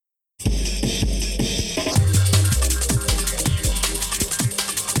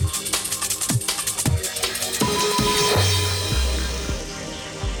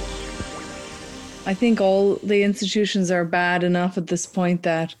I think all the institutions are bad enough at this point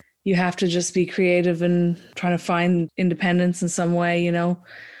that you have to just be creative and trying to find independence in some way, you know.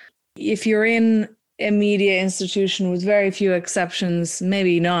 If you're in a media institution with very few exceptions,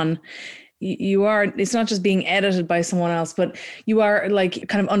 maybe none, you are, it's not just being edited by someone else, but you are like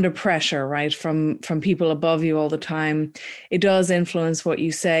kind of under pressure, right, from people above you all the time. It does influence what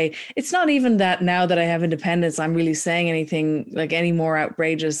you say. It's not even that now that I have independence I'm really saying anything like any more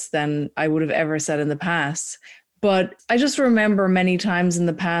outrageous than I would have ever said in the past, but I just remember many times in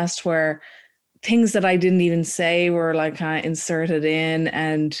the past where things that I didn't even say were like kind of inserted in,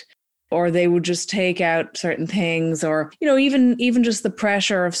 and or they would just take out certain things, or you know, even just the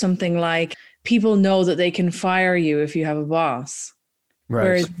pressure of something like people know that they can fire you if you have a boss, Right.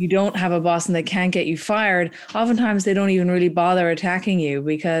 whereas if you don't have a boss and they can't get you fired, oftentimes they don't even really bother attacking you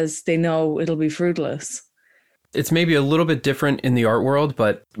because they know it'll be fruitless. It's maybe a little bit different in the art world,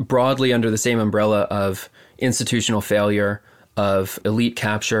 but broadly under the same umbrella of institutional failure, of elite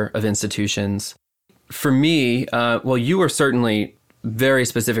capture of institutions. For me, well, you were certainly very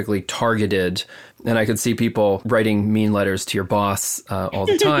specifically targeted, and I could see people writing mean letters to your boss all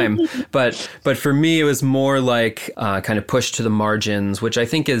the time. But for me, it was more like kind of pushed to the margins, which I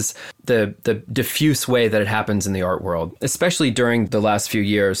think is the diffuse way that it happens in the art world, especially during the last few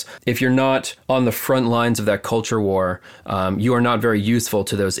years. If you're not on the front lines of that culture war, you are not very useful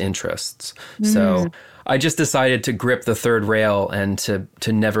to those interests. So I just decided to grip the third rail and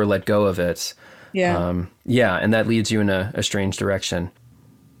to never let go of it. Yeah. Yeah, and that leads you in a strange direction.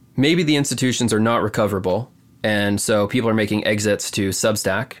 Maybe the institutions are not recoverable, and so people are making exits to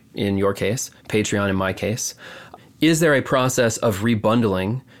Substack, in your case, Patreon in my case. Is there a process of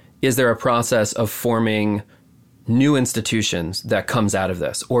rebundling? Is there a process of forming new institutions that comes out of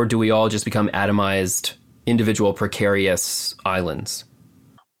this? Or do we all just become atomized, individual, precarious islands?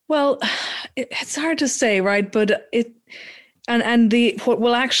 Well, it's hard to say, right? But and the what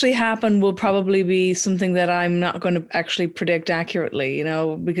will actually happen will probably be something that I'm not going to actually predict accurately, you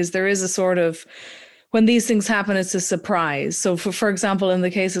know, because there is a sort of, when these things happen, it's a surprise. So for example, in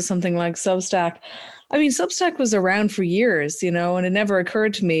the case of something like Substack, I mean, Substack was around for years, you know, and it never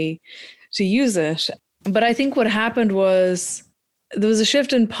occurred to me to use it. But I think what happened was there was a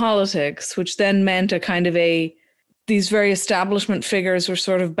shift in politics, which then meant a kind of these very establishment figures were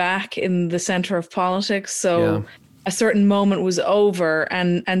sort of back in the center of politics. Yeah. So a certain moment was over,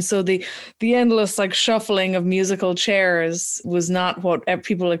 and so the endless like shuffling of musical chairs was not what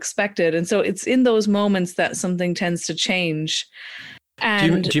people expected, and so it's in those moments that something tends to change.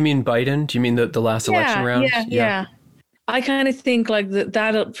 And Do you mean Biden? Do you mean the last election yeah, round? yeah, Yeah. yeah. I kind of think like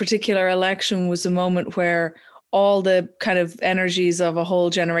that particular election was a moment where all the kind of energies of a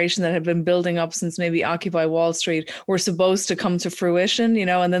whole generation that had been building up since maybe Occupy Wall Street were supposed to come to fruition, you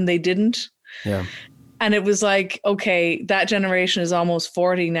know, and then they didn't. Yeah. And it was like, okay, that generation is almost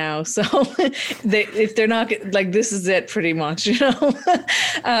 40 now. So if they're not like, this is it pretty much, you know?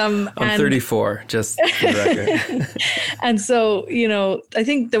 I'm 34, just for the record. And so, you know, I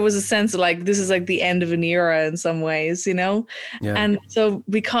think there was a sense of like, this is like the end of an era in some ways, you know? Yeah. And so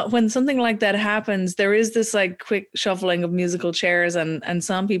because when something like that happens, there is this like quick shuffling of musical chairs, and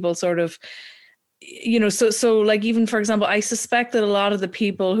some people sort of, you know, so like even for example, I suspect that a lot of the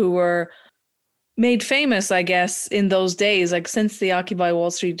people who were made famous, I guess, in those days, like since the Occupy Wall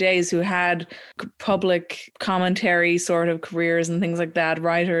Street days, who had public commentary sort of careers and things like that,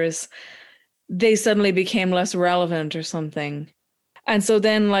 writers, they suddenly became less relevant or something. And so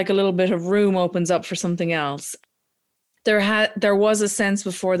then like a little bit of room opens up for something else. There was a sense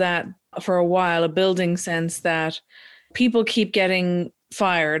before that for a while, a building sense that people keep getting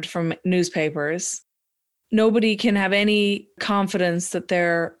fired from newspapers. Nobody can have any confidence that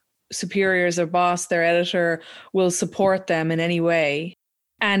their superiors, their boss, their editor will support them in any way.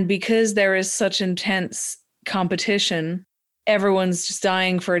 And because there is such intense competition, everyone's just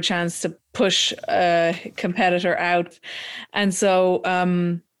dying for a chance to push a competitor out. And so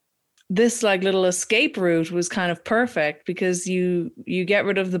this like little escape route was kind of perfect because you get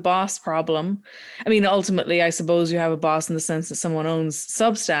rid of the boss problem. I mean, ultimately, I suppose you have a boss in the sense that someone owns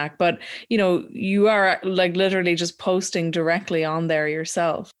Substack, but you know, you are like literally just posting directly on there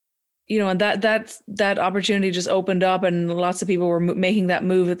yourself. You know, and that opportunity just opened up, and lots of people were making that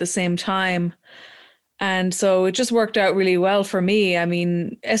move at the same time. And so it just worked out really well for me. I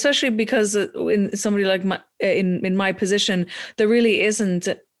mean, especially because in somebody like in my position, there really isn't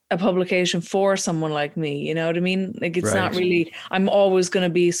a publication for someone like me. You know what I mean? Like it's not Right. really. I'm always going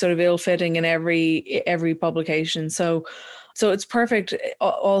to be sort of ill-fitting in every publication. So it's perfect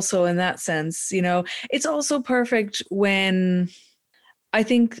also in that sense. You know, it's also perfect when I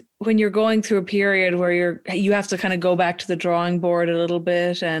think when you're going through a period where you have to kind of go back to the drawing board a little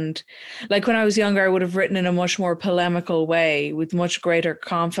bit. And like when I was younger, I would have written in a much more polemical way with much greater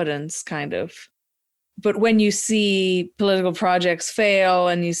confidence, kind of. But when you see political projects fail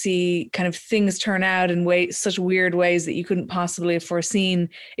and you see kind of things turn out in such weird ways that you couldn't possibly have foreseen,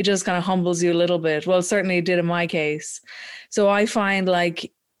 it just kind of humbles you a little bit. Well, certainly it did in my case. So I find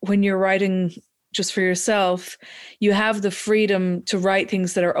like when you're writing just for yourself, you have the freedom to write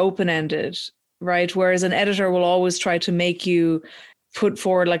things that are open-ended, right? Whereas an editor will always try to make you put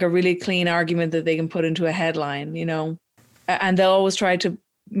forward like a really clean argument that they can put into a headline, you know, and they'll always try to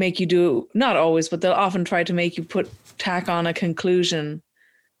make you do, not always, but they'll often try to make you tack on a conclusion.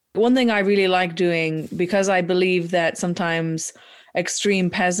 One thing I really like doing, because I believe that sometimes extreme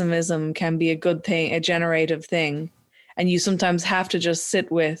pessimism can be a good thing, a generative thing, and you sometimes have to just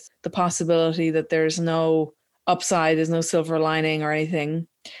sit with the possibility that there's no upside, there's no silver lining or anything.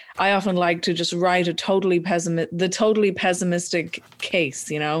 I often like to just write the totally pessimistic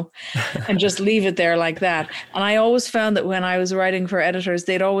case, you know, and just leave it there like that. And I always found that when I was writing for editors,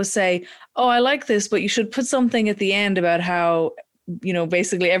 they'd always say, oh, I like this, but you should put something at the end about how, you know,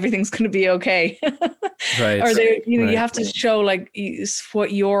 basically everything's going to be okay. Right. Or they, you know, right. You have to show like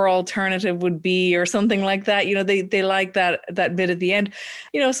what your alternative would be or something like that. You know, they like that bit at the end,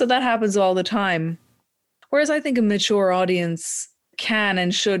 you know, so that happens all the time. Whereas I think a mature audience can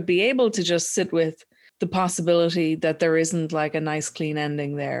and should be able to just sit with the possibility that there isn't like a nice clean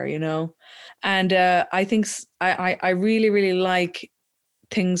ending there, you know. And I think I really, really like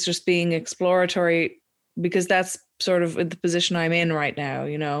things just being exploratory, because that's sort of the position I'm in right now,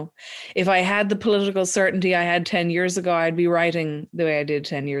 you know. If I had the political certainty I had 10 years ago, I'd be writing the way I did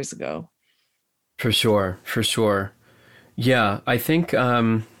 10 years ago. For sure. Yeah, I think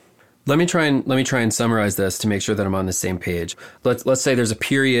let me try and summarize this to make sure that I'm on the same page. Let's say there's a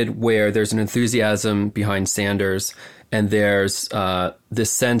period where there's an enthusiasm behind Sanders, and there's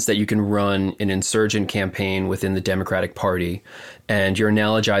this sense that you can run an insurgent campaign within the Democratic Party, and you're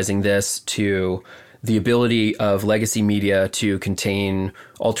analogizing this to the ability of legacy media to contain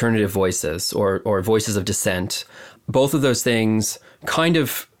alternative voices or voices of dissent. Both of those things kind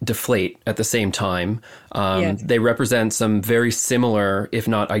of deflate at the same time. Yes. They represent some very similar, if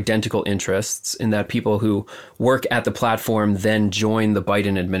not identical, interests, in that people who work at the platform then join the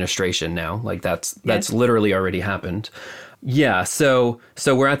Biden administration now. Like that's literally already happened. Yeah. So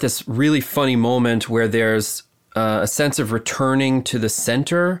we're at this really funny moment where there's a sense of returning to the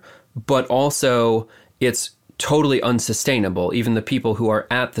center, but also it's totally unsustainable. Even the people who are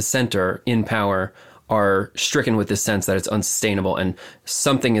at the center in power are stricken with this sense that it's unsustainable, and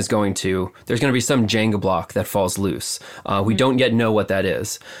there's going to be some Jenga block that falls loose. We don't yet know what that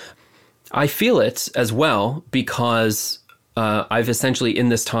is. I feel it as well because I've essentially, in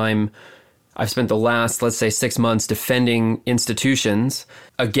this time, I've spent the last, let's say, 6 months defending institutions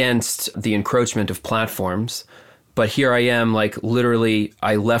against the encroachment of platforms. But here I am, like literally,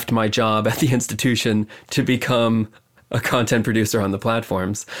 I left my job at the institution to become a content producer on the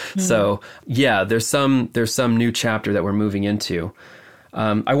platforms. So yeah, there's some new chapter that we're moving into.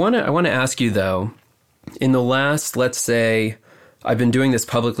 I want to ask you though, in the last, let's say, I've been doing this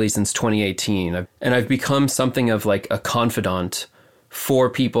publicly since 2018, and I've become something of like a confidant for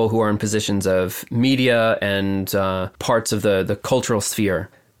people who are in positions of media and parts of the cultural sphere.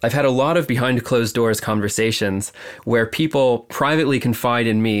 I've had a lot of behind closed doors conversations where people privately confide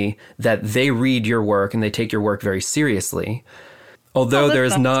in me that they read your work and they take your work very seriously. Although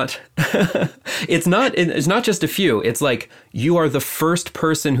there's not, it's not just a few. It's like you are the first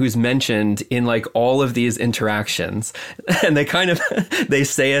person who's mentioned in like all of these interactions. And they kind of, they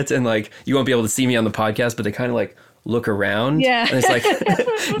say it and like, you won't be able to see me on the podcast, but they kind of like look around. Yeah. And it's like,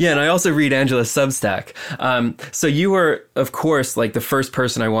 yeah. And I also read Angela's Substack. So you were, of course, like the first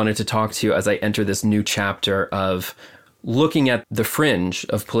person I wanted to talk to as I enter this new chapter of looking at the fringe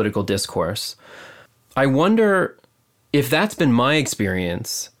of political discourse. I wonder if that's been my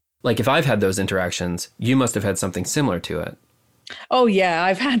experience, like if I've had those interactions, you must have had something similar to it. Oh, yeah.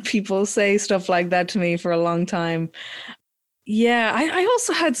 I've had people say stuff like that to me for a long time. Yeah, I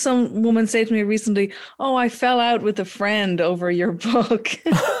also had some woman say to me recently, oh, I fell out with a friend over your book.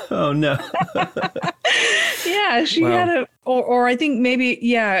 Oh, no. Yeah, she had or I think maybe,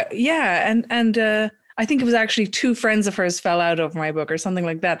 yeah. And I think it was actually two friends of hers fell out over my book or something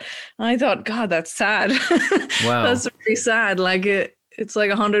like that. And I thought, God, that's sad. Wow. That's really sad. Like It's like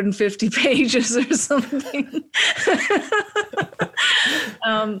 150 pages or something.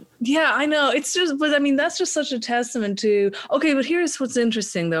 Yeah, I know. It's just, but I mean, that's just such a testament to, okay, but here's what's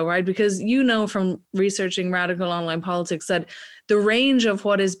interesting though, right? Because you know from researching radical online politics that the range of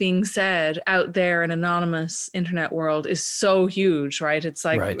what is being said out there in anonymous internet world is so huge, right? It's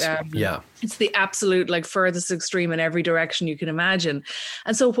like, Right. Yeah. it's the absolute like furthest extreme in every direction you can imagine.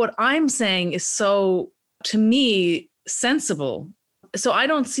 And so what I'm saying is so, to me, sensible. So I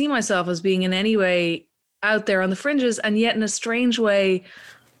don't see myself as being in any way out there on the fringes, and yet in a strange way,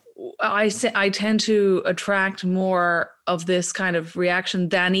 I tend to attract more of this kind of reaction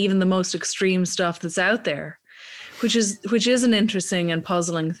than even the most extreme stuff that's out there, which is an interesting and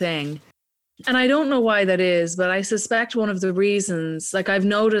puzzling thing. And I don't know why that is, but I suspect one of the reasons, like I've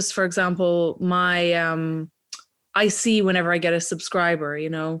noticed, for example, I see whenever I get a subscriber,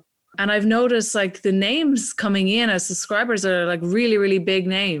 and I've noticed like the names coming in as subscribers are like really, really big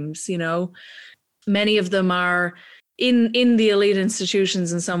names, Many of them are in the elite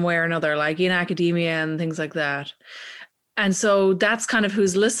institutions in some way or another, like in academia and things like that. And so that's kind of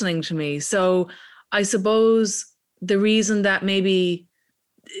who's listening to me. So I suppose the reason that maybe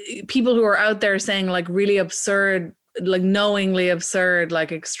people who are out there saying like really absurd, like knowingly absurd,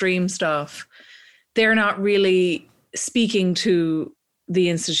 like extreme stuff, they're not really speaking to the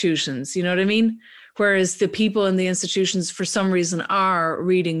institutions, you know what I mean? Whereas the people in the institutions for some reason are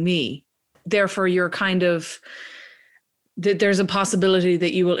reading me. Therefore, you're kind of, there's a possibility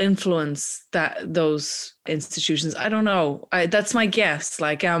that you will influence those institutions. I don't know. That's my guess.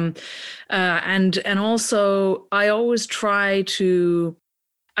 Like, and also I always try to,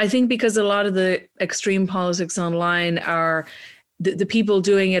 I think because a lot of the extreme politics online are, the people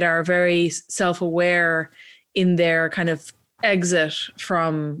doing it are very self-aware in their kind of exit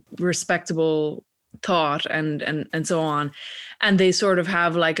from respectable thought and so on. And they sort of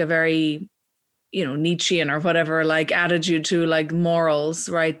have like a very, Nietzschean or whatever, like attitude to like morals,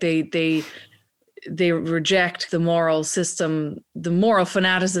 right? They reject the moral system, the moral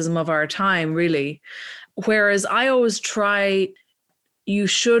fanaticism of our time, really. Whereas I always try, you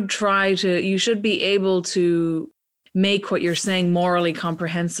should be able to make what you're saying morally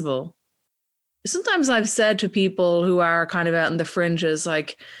comprehensible. Sometimes I've said to people who are kind of out in the fringes,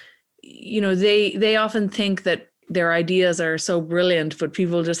 like, they often think that their ideas are so brilliant, but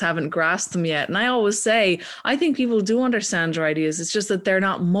people just haven't grasped them yet. And I always say, I think people do understand your ideas. It's just that they're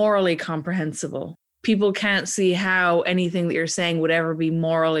not morally comprehensible. People can't see how anything that you're saying would ever be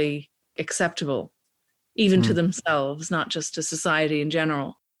morally acceptable, even to themselves, not just to society in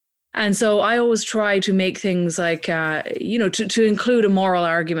general. And so I always try to make things like, to include a moral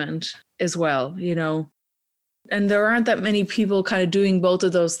argument as well, And there aren't that many people kind of doing both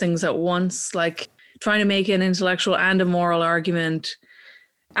of those things at once, like trying to make an intellectual and a moral argument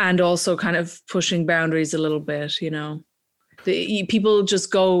and also kind of pushing boundaries a little bit, People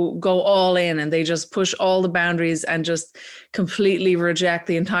just go all in and they just push all the boundaries and just completely reject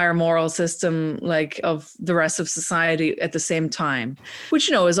the entire moral system, like of the rest of society at the same time, which,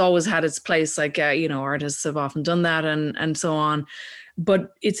 has always had its place. Like, artists have often done that and so on.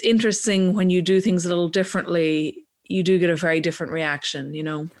 But it's interesting when you do things a little differently, you do get a very different reaction,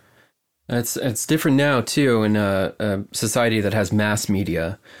 It's different now, too, in a society that has mass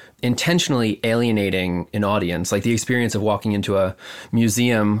media intentionally alienating an audience, like the experience of walking into a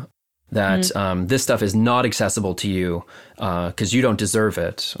museum that this stuff is not accessible to you because you don't deserve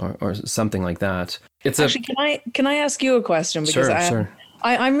it or something like that. Actually, can I ask you a question? Because sure.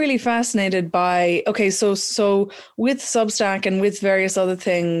 I'm really fascinated by, so with Substack and with various other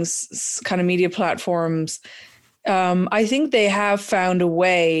things, kind of media platforms, I think they have found a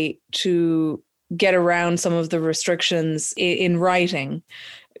way to get around some of the restrictions in writing,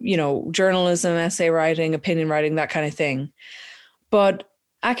 journalism, essay writing, opinion writing, that kind of thing. But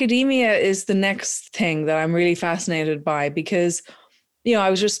academia is the next thing that I'm really fascinated by because, I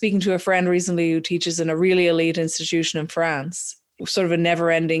was just speaking to a friend recently who teaches in a really elite institution in France, sort of a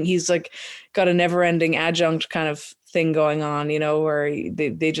never-ending, he's like got a never-ending adjunct kind of thing going on, where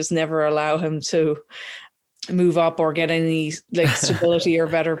they just never allow him to move up or get any like stability or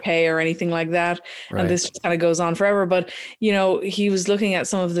better pay or anything like that. Right. And this just kind of goes on forever. But, he was looking at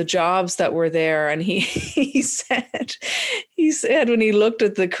some of the jobs that were there and he said when he looked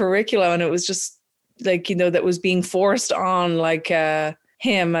at the curriculum and it was just like, that was being forced on like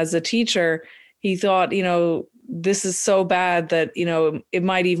him as a teacher, he thought, this is so bad that, it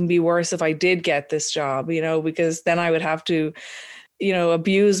might even be worse if I did get this job, because then I would have to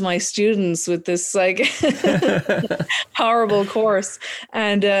abuse my students with this like horrible course.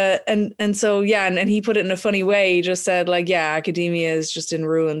 And so, yeah. And he put it in a funny way. He just said like, yeah, academia is just in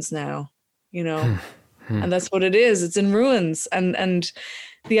ruins now, and that's what it is. It's in ruins. And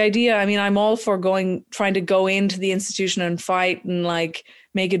the idea, I mean, I'm all for trying to go into the institution and fight and like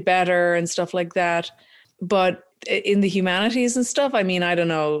make it better and stuff like that. But in the humanities and stuff, I mean, I don't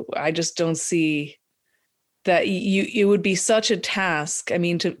know. I just don't see that it would be such a task. I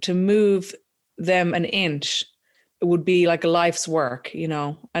mean, to move them an inch, it would be like a life's work, and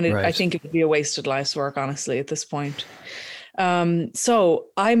Right. I think it would be a wasted life's work, honestly, at this point. So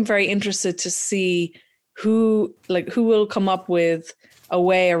I'm very interested to see who will come up with a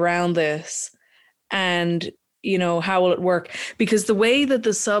way around this, and how will it work? Because the way that the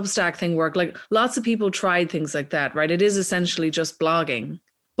Substack thing worked, like lots of people tried things like that, right? It is essentially just blogging.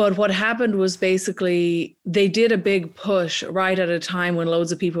 But what happened was basically they did a big push right at a time when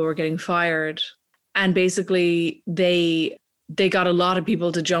loads of people were getting fired. And basically they got a lot of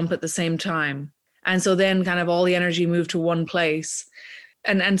people to jump at the same time. And so then kind of all the energy moved to one place.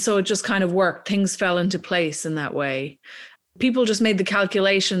 And so it just kind of worked. Things fell into place in that way. People just made the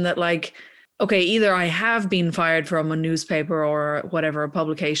calculation that like, okay, either I have been fired from a newspaper or whatever, a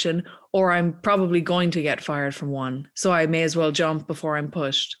publication, or I'm probably going to get fired from one. So I may as well jump before I'm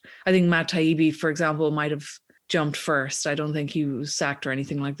pushed. I think Matt Taibbi, for example, might have jumped first. I don't think he was sacked or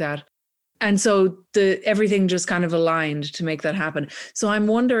anything like that. And so everything just kind of aligned to make that happen. So I'm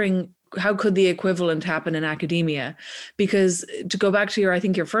wondering, how could the equivalent happen in academia? Because to go back to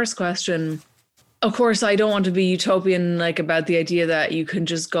your first question, of course, I don't want to be utopian, like about the idea that you can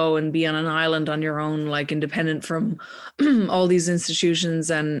just go and be on an island on your own, like independent from all these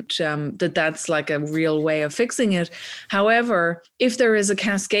institutions, and that's like a real way of fixing it. However, if there is a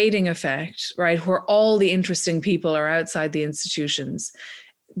cascading effect, right, where all the interesting people are outside the institutions,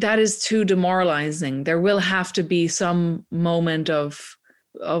 that is too demoralizing. There will have to be some moment of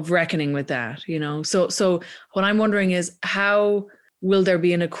reckoning with that, So what I'm wondering is, how will there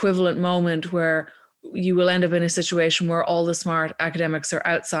be an equivalent moment where you will end up in a situation where all the smart academics are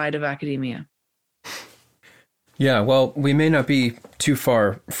outside of academia? Yeah, well, we may not be too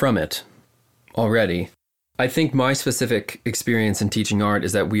far from it already. I think my specific experience in teaching art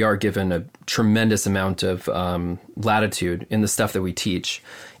is that we are given a tremendous amount of latitude in the stuff that we teach,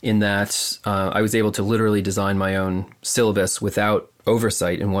 in that I was able to literally design my own syllabus without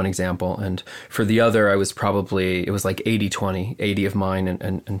oversight in one example. And for the other, it was like 80-20, 80 of mine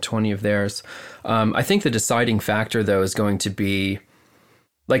and 20 of theirs. I think the deciding factor, though, is going to be,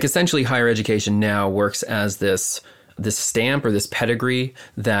 like, essentially higher education now works as this stamp or this pedigree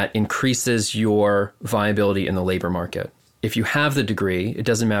that increases your viability in the labor market. If you have the degree, it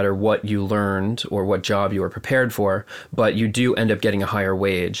doesn't matter what you learned or what job you were prepared for, but you do end up getting a higher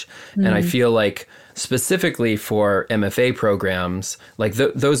wage. Mm. And I feel like specifically for MFA programs, like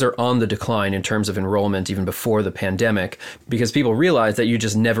those are on the decline in terms of enrollment even before the pandemic, because people realize that you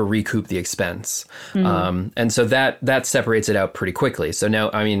just never recoup the expense. Mm. And so that separates it out pretty quickly. So now,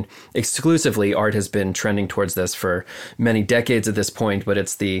 I mean, exclusively art has been trending towards this for many decades at this point, but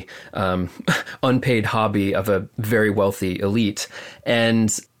it's the unpaid hobby of a very wealthy elite.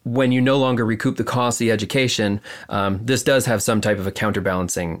 And when you no longer recoup the cost of the education, this does have some type of a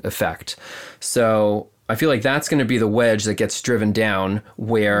counterbalancing effect. So I feel like that's going to be the wedge that gets driven down,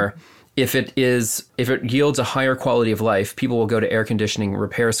 where if it yields a higher quality of life, people will go to air conditioning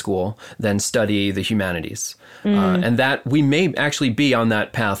repair school than study the humanities. And that we may actually be on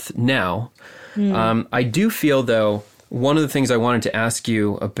that path now. I do feel, though, one of the things I wanted to ask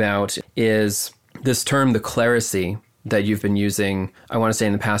you about is this term, the clerisy, that you've been using, I want to say,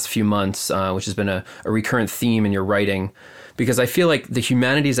 in the past few months, which has been a recurrent theme in your writing, because I feel like the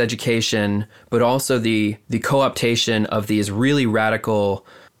humanities education, but also the co-optation of these really radical,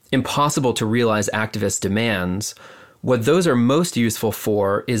 impossible to realize activist demands, what those are most useful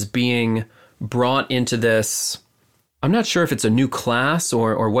for is being brought into this, I'm not sure if it's a new class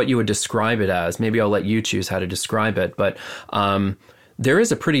or what you would describe it as. Maybe I'll let you choose how to describe it, but there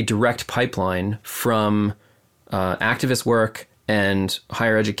is a pretty direct pipeline from activist work and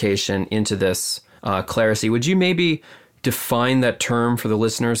higher education into this clerisy. Would you maybe define that term for the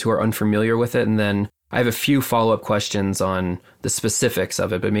listeners who are unfamiliar with it? And then I have a few follow-up questions on the specifics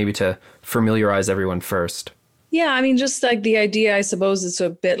of it, but maybe to familiarize everyone first. Yeah, I mean, just like the idea, I suppose it's a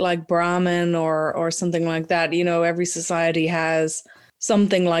bit like Brahmin or something like that. Every society has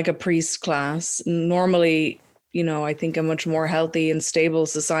something like a priest class. Normally, I think a much more healthy and stable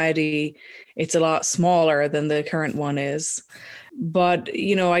society, it's a lot smaller than the current one is. But,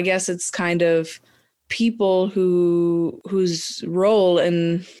 I guess it's kind of people whose role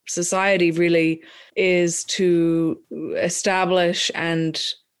in society really is to establish and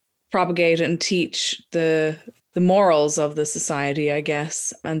propagate and teach the morals of the society, I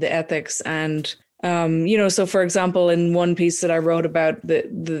guess, and the ethics. And so for example, in one piece that I wrote about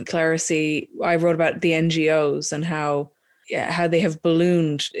the clerisy, I wrote about the NGOs and how they have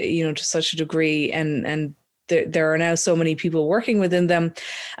ballooned, to such a degree, and there are now so many people working within them,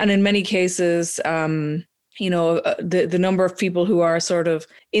 and in many cases, the number of people who are sort of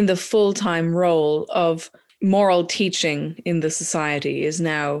in the full-time role of moral teaching in the society is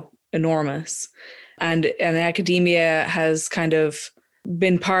now enormous, and academia has kind of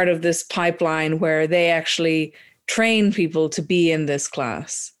been part of this pipeline where they actually train people to be in this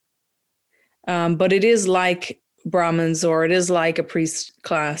class. But it is like Brahmins, or it is like a priest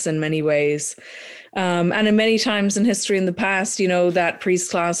class in many ways. And in many times in history in the past, that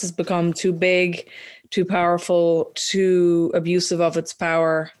priest class has become too big, too powerful, too abusive of its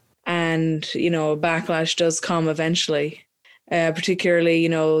power. And, a backlash does come eventually, particularly,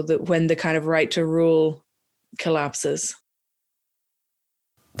 when the kind of right to rule collapses.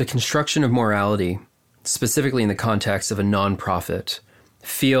 The construction of morality, specifically in the context of a nonprofit,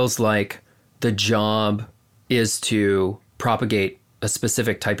 feels like the job is to propagate a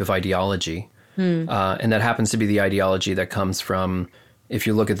specific type of ideology. And that happens to be the ideology that comes from, if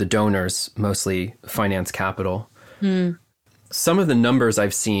you look at the donors, mostly finance capital. Some of the numbers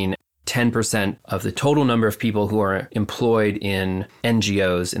I've seen, 10% of the total number of people who are employed in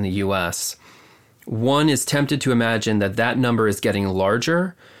NGOs in the US, one is tempted to imagine that number is getting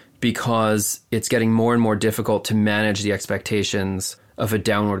larger because it's getting more and more difficult to manage the expectations of a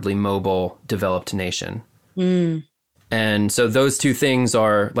downwardly mobile, developed nation. And so those two things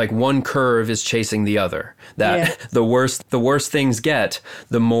are like one curve is chasing the other. That the worse things get,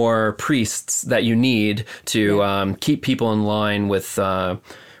 the more priests that you need to keep people in line with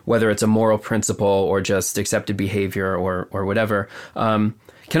whether it's a moral principle or just accepted behavior or whatever.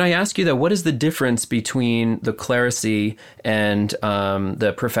 Can I ask you, though, what is the difference between the clerisy and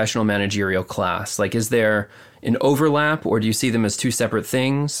the professional managerial class? Like, is there an overlap, or do you see them as two separate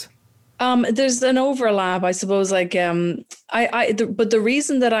things? There's an overlap, I suppose. Like, but the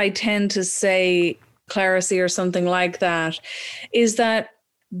reason that I tend to say clerisy or something like that is that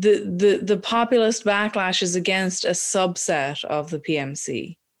the populist backlash is against a subset of the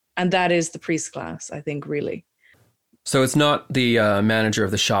PMC, and that is the priest class, I think, really. So it's not the manager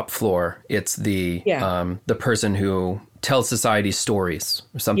of the shop floor; it's the person who tells society stories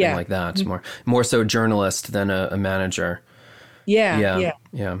or something like that. More so journalist than a manager. Yeah.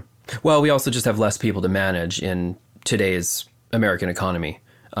 Well, we also just have less people to manage in today's American economy.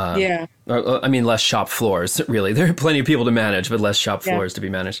 I mean, less shop floors, really. There are plenty of people to manage, but less shop floors to be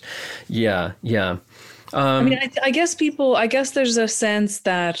managed. I mean, I guess there's a sense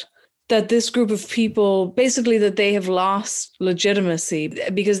that this group of people, basically, that they have lost legitimacy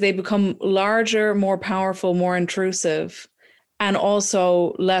because they become larger, more powerful, more intrusive, and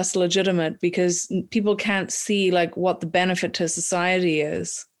also less legitimate because people can't see like what the benefit to society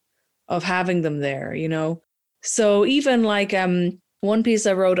is of having them there, So even like one piece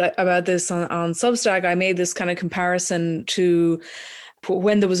I wrote about this on Substack, I made this kind of comparison to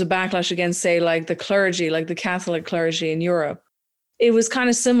when there was a backlash against, say, like the clergy, like the Catholic clergy in Europe. It was kind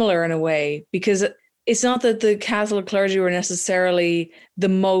of similar in a way, because it's not that the Catholic clergy were necessarily the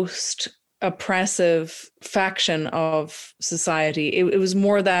most oppressive faction of society. It was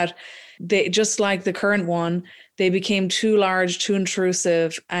more that they, just like the current one, they became too large, too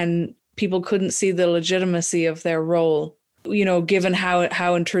intrusive, and people couldn't see the legitimacy of their role, given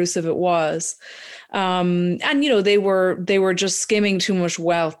how intrusive it was. And, they were just skimming too much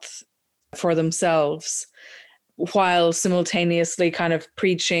wealth for themselves, while simultaneously kind of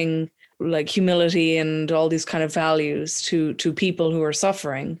preaching like humility and all these kind of values to people who are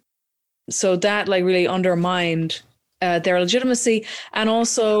suffering. So that like really undermined their legitimacy. And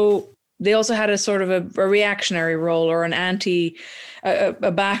also, they also had a sort of a reactionary role, or an a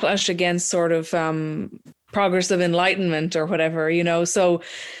backlash against sort of progressive enlightenment or whatever, So,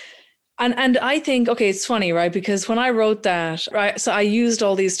 and I think, okay, it's funny, right? Because when I wrote that, right, so I used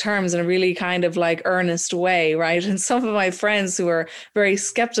all these terms in a really kind of like earnest way, right? And some of my friends who were very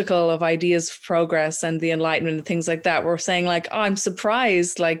skeptical of ideas of progress and the Enlightenment and things like that were saying like, oh, I'm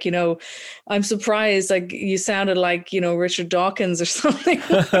surprised, like, I'm surprised, like you sounded like, Richard Dawkins or something.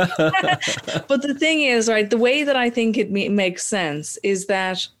 But the thing is, right, the way that I think it makes sense is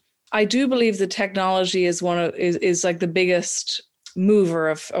that I do believe that technology is is like the biggest mover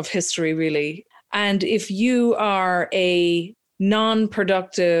of history, really. And if you are a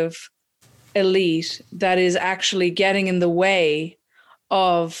non-productive elite that is actually getting in the way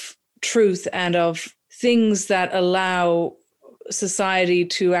of truth and of things that allow society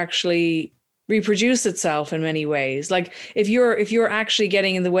to actually reproduce itself in many ways. Like if you're actually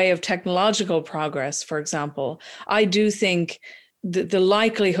getting in the way of technological progress, for example, I do think the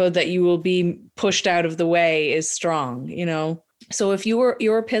likelihood that you will be pushed out of the way is strong, you know. So if you're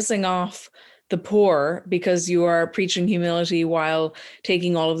pissing off the poor because you are preaching humility while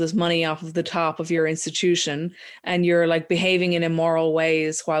taking all of this money off of the top of your institution, and you're like behaving in immoral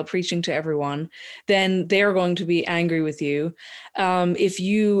ways while preaching to everyone, then they're going to be angry with you. If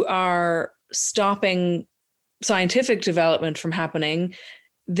you are stopping scientific development from happening,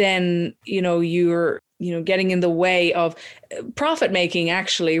 then you're getting in the way of profit making.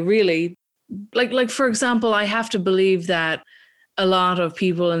 Actually, really, like for example, I have to believe that a lot of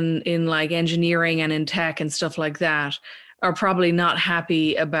people in like engineering and in tech and stuff like that are probably not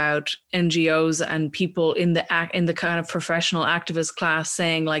happy about NGOs and people in the kind of professional activist class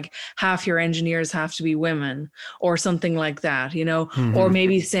saying like half your engineers have to be women or something like that, or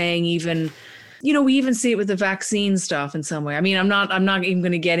maybe saying even, we even see it with the vaccine stuff in some way. I mean, I'm not even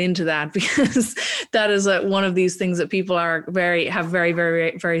going to get into that because that is one of these things that people have very,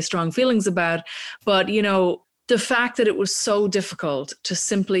 very, very strong feelings about. But, the fact that it was so difficult to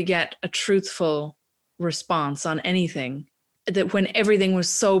simply get a truthful response on anything, that when everything was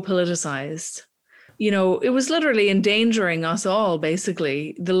so politicized, it was literally endangering us all,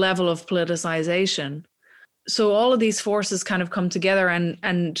 basically, the level of politicization. So all of these forces kind of come together,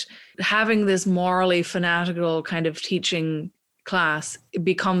 and having this morally fanatical kind of teaching class, it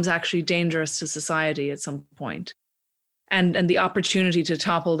becomes actually dangerous to society at some point. And the opportunity to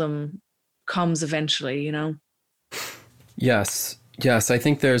topple them comes eventually, Yes. I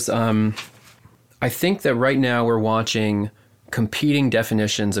think there's, I think that right now we're watching competing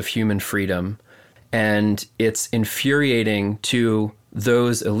definitions of human freedom, and it's infuriating to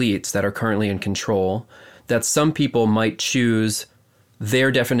those elites that are currently in control that some people might choose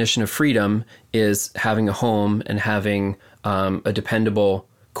their definition of freedom is having a home and having a dependable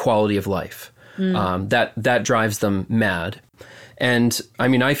quality of life. That drives them mad. And I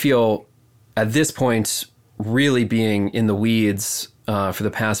mean, I feel at this point, really being in the weeds for the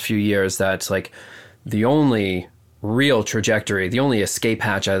past few years, that's like the only real trajectory, the only escape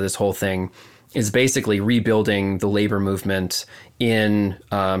hatch out of this whole thing is basically rebuilding the labor movement in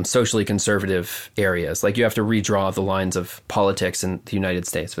socially conservative areas. Like you have to redraw the lines of politics in the United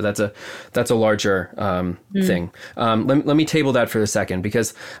States, but that's a larger thing. Let me table that for a second,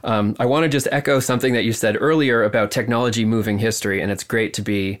 because I want to just echo something that you said earlier about technology moving history, and it's great to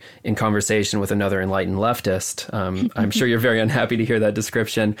be in conversation with another enlightened leftist. I'm sure you're very unhappy to hear that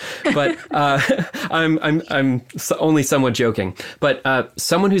description, but I'm only somewhat joking. But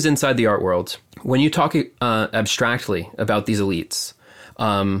someone who's inside the art world, when you talk abstractly about these elites,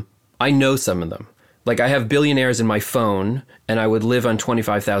 I know some of them. Like I have billionaires in my phone, and I would live on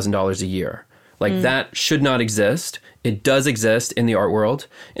 $25,000 a year. Like that should not exist. It does exist in the art world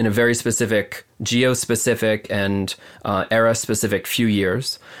in a very specific, geo-specific and era-specific few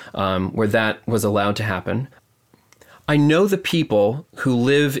years where that was allowed to happen. I know the people who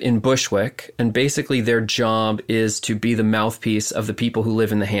live in Bushwick, and basically their job is to be the mouthpiece of the people who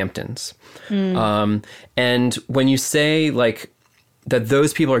live in the Hamptons. And when you say like that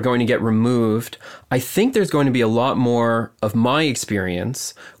those people are going to get removed, I think there's going to be a lot more of my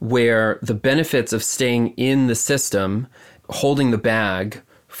experience where the benefits of staying in the system, holding the bag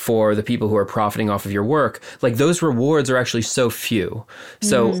for the people who are profiting off of your work, like those rewards are actually so few.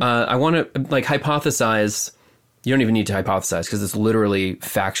 So I want to like hypothesize. You don't even need to hypothesize because it's literally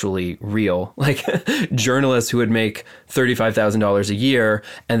factually real. Like journalists who would make $35,000 a year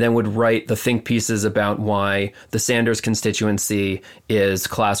and then would write the think pieces about why the Sanders constituency is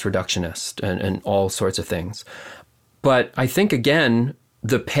class reductionist and all sorts of things. But I think, again,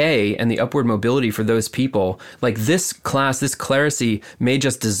 the pay and the upward mobility for those people, like this class, this clerisy may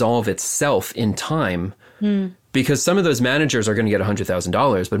just dissolve itself in time. Because some of those managers are going to get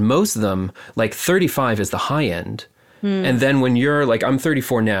 $100,000, but most of them, like 35 is the high end. And then when you're like, I'm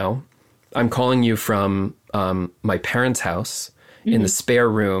 34 now, I'm calling you from my parents' house in the spare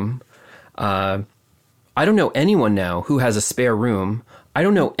room. I don't know anyone now who has a spare room. I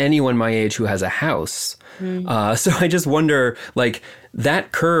don't know anyone my age who has a house. So I just wonder, like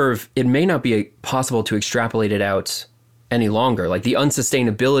that curve, it may not be possible to extrapolate it out any longer. Like the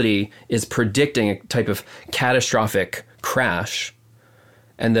unsustainability is predicting a type of catastrophic crash.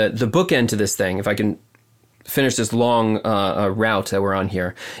 And the bookend to this thing, if I can finish this long route that we're on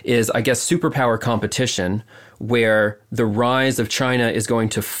here, is I guess superpower competition, where the rise of China is going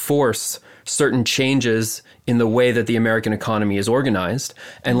to force certain changes in the way that the American economy is organized.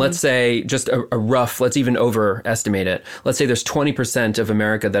 And let's say just a rough, let's even overestimate it. Let's say there's 20% of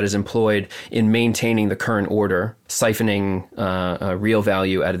America that is employed in maintaining the current order, siphoning real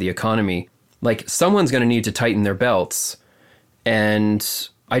value out of the economy. Like, someone's going to need to tighten their belts. And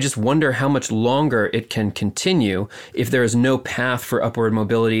I just wonder how much longer it can continue if there is no path for upward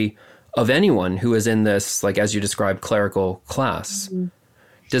mobility of anyone who is in this, like, as you described, clerical class.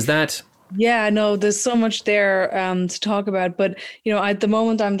 Does that... Yeah, no, there's so much there to talk about. But, at the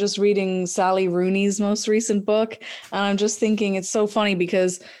moment, I'm just reading Sally Rooney's most recent book. And I'm just thinking it's so funny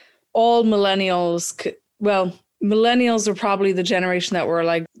because all millennials, millennials are probably the generation that were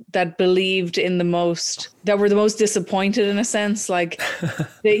like, that believed in that were the most disappointed in a sense. Like,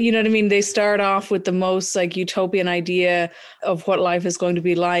 you know what I mean? They start off with the most like utopian idea of what life is going to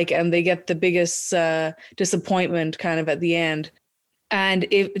be like, and they get the biggest disappointment kind of at the end. And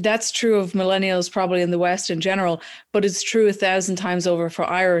that's true of millennials probably in the West in general, but it's true 1,000 times over for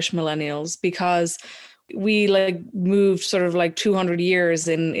Irish millennials, because we like moved sort of like 200 years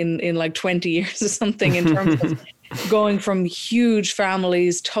in like 20 years or something, in terms of going from huge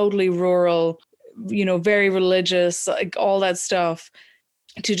families, totally rural, very religious, like all that stuff,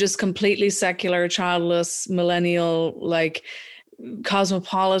 to just completely secular, childless, millennial, like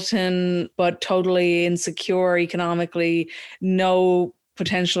cosmopolitan, but totally insecure economically, no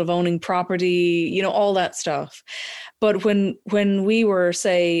potential of owning property, all that stuff. But when we were,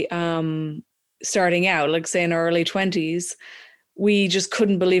 say, starting out, like say in our early 20s, we just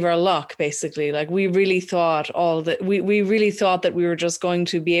couldn't believe our luck, basically. Like, we really thought we really thought that we were just going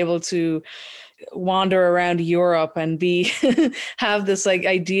to be able to wander around Europe and have this like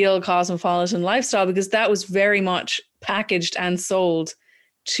ideal cosmopolitan lifestyle, because that was very much packaged and sold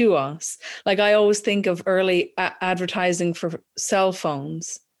to us. Like, I always think of early advertising for cell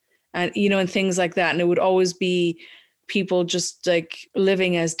phones and, and things like that. And it would always be people just like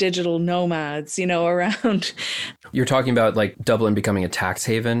living as digital nomads, around. You're talking about like Dublin becoming a tax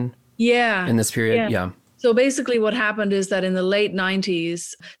haven? Yeah. In this period? Yeah. So basically what happened is that in the late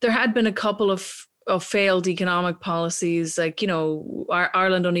 90s, there had been a couple of failed economic policies. Like,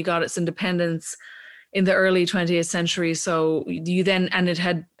 Ireland only got its independence in the early 20th century. So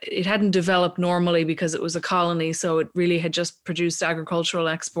it hadn't developed normally because it was a colony. So it really had just produced agricultural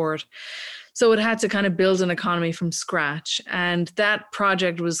export. So it had to kind of build an economy from scratch. And that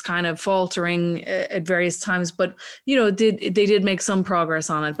project was kind of faltering at various times, but, they did make some progress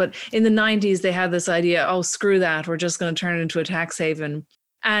on it. But in the 90s, they had this idea, oh, screw that, we're just going to turn it into a tax haven.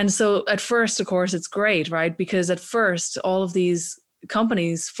 And so at first, of course, it's great, right? Because at first, all of these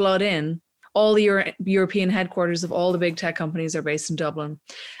companies flood in. All the European headquarters of all the big tech companies are based in Dublin,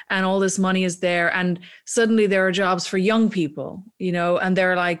 and all this money is there. And suddenly there are jobs for young people, and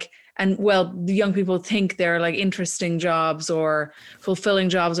they're like, the young people think they're like interesting jobs or fulfilling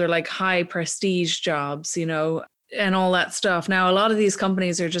jobs or like high prestige jobs, and all that stuff. Now, a lot of these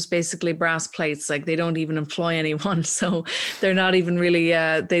companies are just basically brass plates. Like, they don't even employ anyone. So they're not even really,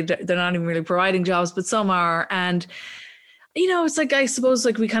 they're not even really providing jobs, but some are. And it's like, I suppose,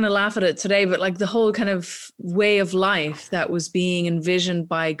 like, we kind of laugh at it today, but like the whole kind of way of life that was being envisioned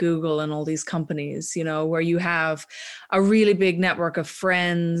by Google and all these companies, where you have a really big network of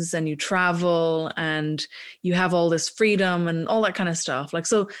friends and you travel and you have all this freedom and all that kind of stuff. Like,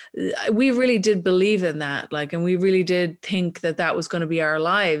 so we really did believe in that, like, and we really did think that that was going to be our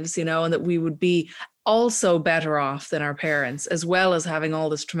lives, and that we would be also better off than our parents, as well as having all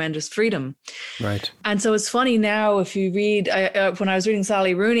this tremendous freedom. Right. And so it's funny now, if you read, when I was reading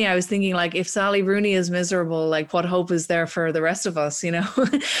Sally Rooney, I was thinking, like, if Sally Rooney is miserable, like, what hope is there for the rest of us,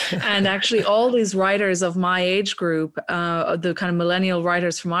 And actually all these writers of my age group, the kind of millennial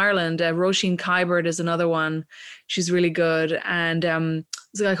writers from Ireland, Roisin Kiberd is another one. She's really good. And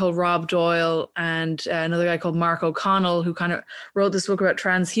there's a guy called Rob Doyle and another guy called Mark O'Connell, who kind of wrote this book about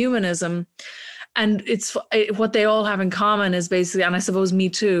transhumanism. And it's what they all have in common is basically, and I suppose me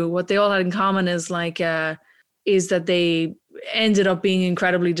too, what they all had in common is like, is that they ended up being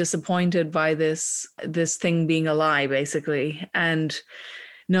incredibly disappointed by this thing being a lie, basically, and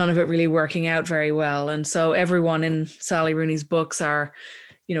none of it really working out very well. And so everyone in Sally Rooney's books are,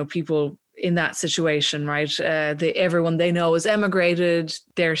 people in that situation, right? Everyone they know is emigrated.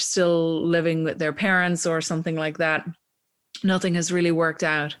 They're still living with their parents or something like that. nothing has really worked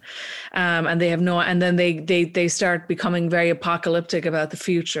out, and they have no, and then they start becoming very apocalyptic about the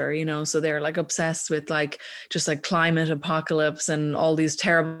future, you know, so they're like obsessed with like just like climate apocalypse and all these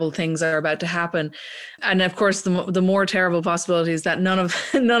terrible things are about to happen. And of course the more terrible possibilities that none of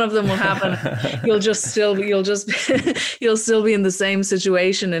them will happen. you'll still be in the same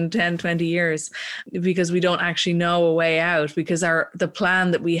situation in 10, 20 years, because we don't actually know a way out, because the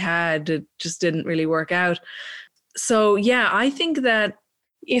plan that we had just didn't really work out. So, yeah, I think that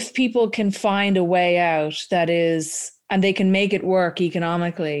if people can find a way out and they can make it work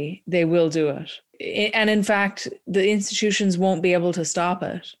economically, they will do it. And in fact, the institutions won't be able to stop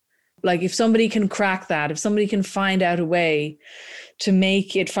it. Like if somebody can crack that, if somebody can find out a way to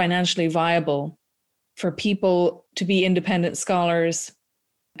make it financially viable for people to be independent scholars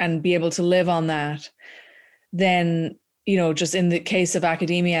and be able to live on that, then, you know, just in the case of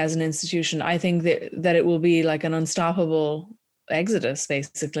academia as an institution, I think that it will be like an unstoppable exodus,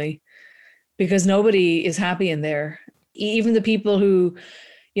 basically, because nobody is happy in there. Even the people who,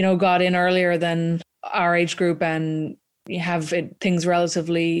 you know, got in earlier than our age group and have things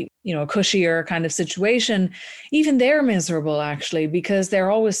relatively, you know, a cushier kind of situation, even they're miserable, actually, because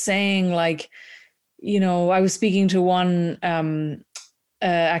they're always saying like, you know, I was speaking to one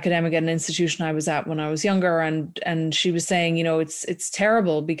academic at an institution I was at when I was younger, and she was saying, you know, it's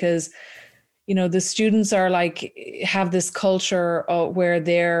terrible because, you know, the students are like have this culture where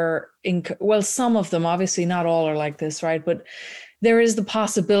they're some of them, obviously not all are like this, right? But there is the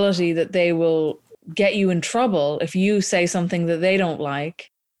possibility that they will get you in trouble if you say something that they don't like,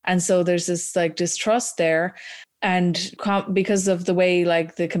 and so there's this like distrust there. And because of the way,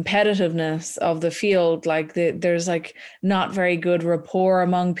 like the competitiveness of the field, like there's like not very good rapport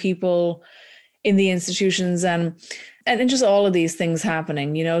among people in the institutions, and just all of these things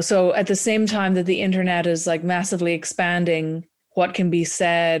happening, you know. So at the same time that the internet is like massively expanding what can be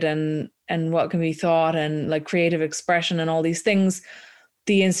said and what can be thought and like creative expression and all these things,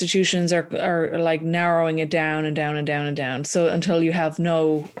 the institutions are like narrowing it down and down and down and down. So until you have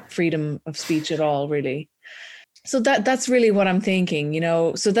no freedom of speech at all, really. So that's really what I'm thinking, you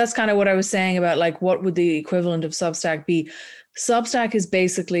know. So that's kind of what I was saying about like what would the equivalent of Substack be. Substack is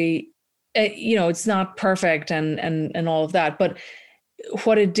basically, you know, it's not perfect and all of that, but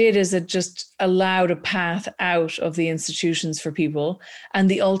what it did is it just allowed a path out of the institutions for people, and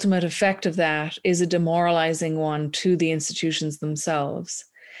the ultimate effect of that is a demoralizing one to the institutions themselves,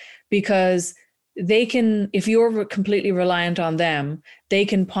 because they can, if you're completely reliant on them, they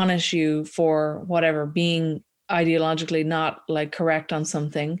can punish you for whatever, being ideologically not like correct on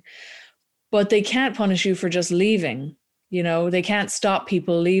something, but they can't punish you for just leaving. You know, they can't stop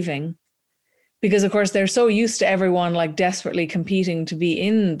people leaving, because of course they're so used to everyone like desperately competing to be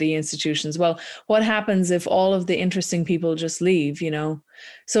in the institutions. Well, what happens if all of the interesting people just leave, you know?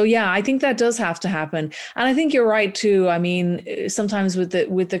 So yeah, I think that does have to happen. And I think you're right too. I mean, sometimes with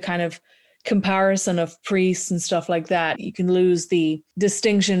the kind of comparison of priests and stuff like that, you can lose the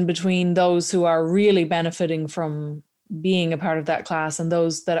distinction between those who are really benefiting from being a part of that class and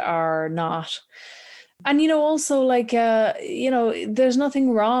those that are not. And, you know, also like, you know, there's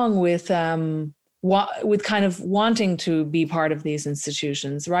nothing wrong with kind of wanting to be part of these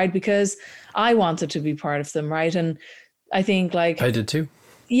institutions, right? Because I wanted to be part of them, right? And I think like... I did too.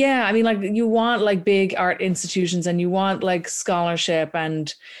 Yeah, I mean, like you want like big art institutions and you want like scholarship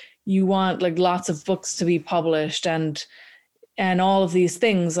and you want like lots of books to be published and all of these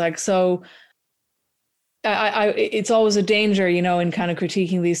things. Like, so it's always a danger, you know, in kind of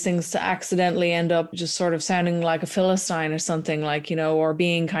critiquing these things to accidentally end up just sort of sounding like a Philistine or something, like, you know, or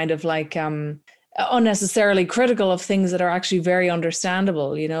being kind of like unnecessarily critical of things that are actually very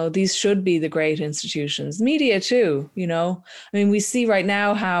understandable. You know, these should be the great institutions, media too, you know. I mean, we see right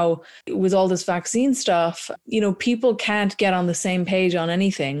now how with all this vaccine stuff, you know, people can't get on the same page on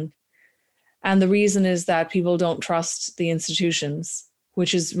anything. And the reason is that people don't trust the institutions,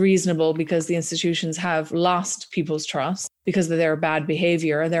 which is reasonable because the institutions have lost people's trust because of their bad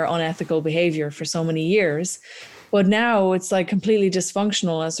behavior, their unethical behavior for so many years. But now it's like completely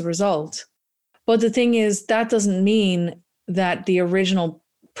dysfunctional as a result. But the thing is, that doesn't mean that the original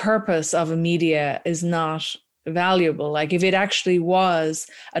purpose of a media is not valuable. Like if it actually was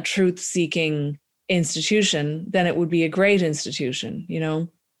a truth-seeking institution, then it would be a great institution, you know?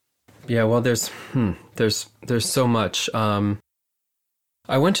 Yeah, well, there's so much.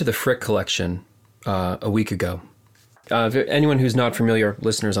 I went to the Frick collection a week ago. Anyone who's not familiar,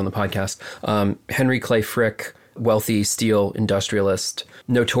 listeners on the podcast, Henry Clay Frick, wealthy steel industrialist,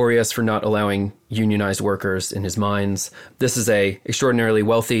 notorious for not allowing unionized workers in his mines. This is a extraordinarily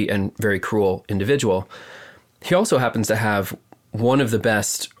wealthy and very cruel individual. he also happens to have one of the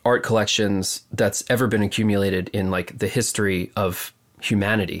best art collections that's ever been accumulated in like the history of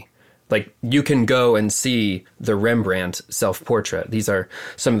humanity. Like you can go and see the Rembrandt self-portrait. These are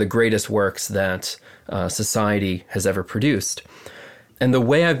some of the greatest works that society has ever produced. And the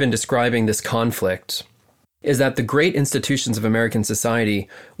way I've been describing this conflict is that the great institutions of American society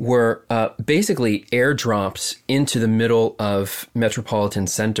were basically airdropped into the middle of metropolitan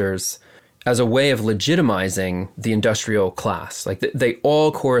centers as a way of legitimizing the industrial class. Like they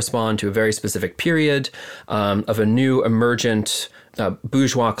all correspond to a very specific period of a new emergent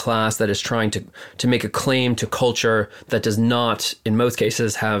bourgeois class that is trying to make a claim to culture that does not, in most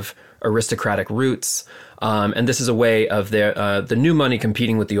cases, have aristocratic roots. And this is a way of the new money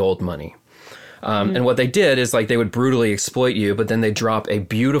competing with the old money. And what they did is like they would brutally exploit you, but then they drop a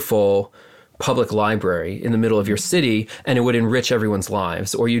beautiful public library in the middle of your city and it would enrich everyone's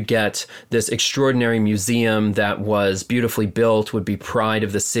lives. Or you'd get this extraordinary museum that was beautifully built, would be pride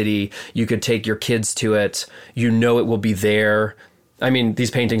of the city. You could take your kids to it. You know it will be there. I mean, these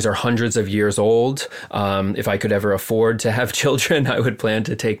paintings are hundreds of years old. If I could ever afford to have children, I would plan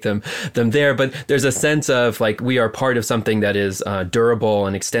to take them there. But there's a sense of like we are part of something that is durable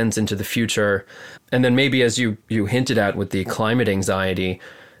and extends into the future. And then maybe as you hinted at with the climate anxiety,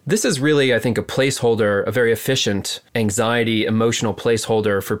 this is really, I think, a placeholder, a very efficient anxiety, emotional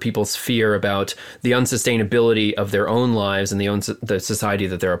placeholder for people's fear about the unsustainability of their own lives and the society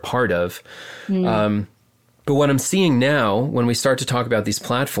that they're a part of. But what I'm seeing now when we start to talk about these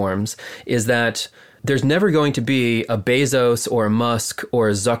platforms is that there's never going to be a Bezos or a Musk or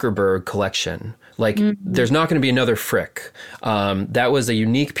a Zuckerberg collection. Like there's not going to be another Frick. That was a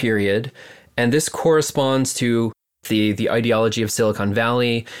unique period. And this corresponds to the ideology of Silicon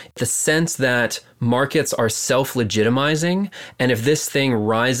Valley, the sense that markets are self-legitimizing. And if this thing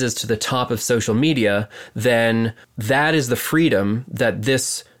rises to the top of social media, then that is the freedom that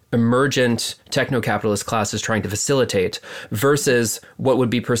this emergent techno-capitalist class is trying to facilitate versus what would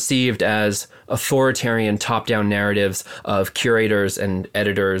be perceived as authoritarian top-down narratives of curators and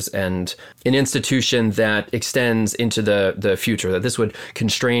editors and an institution that extends into the future, that this would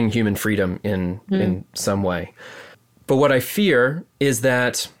constrain human freedom in some way. But what I fear is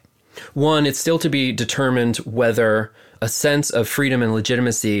that, one, it's still to be determined whether a sense of freedom and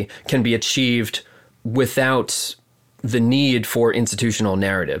legitimacy can be achieved without the need for institutional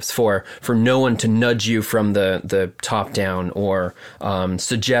narratives, for no one to nudge you from the top down or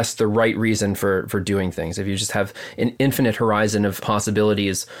suggest the right reason for doing things. If you just have an infinite horizon of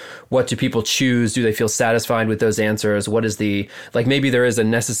possibilities, what do people choose? Do they feel satisfied with those answers? What is maybe there is a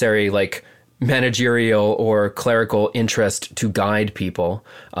necessary managerial or clerical interest to guide people.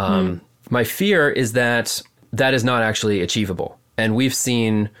 My fear is that is not actually achievable. And we've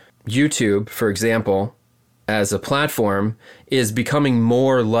seen YouTube, for example, as a platform is becoming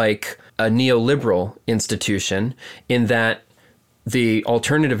more like a neoliberal institution in that the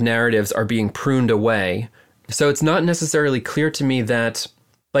alternative narratives are being pruned away. So it's not necessarily clear to me that,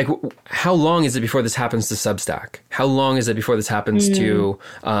 how long is it before this happens to Substack? How long is it before this happens to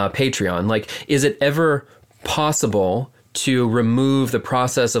Patreon? Is it ever possible to remove the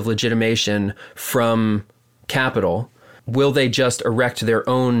process of legitimation from capital? Will they just erect their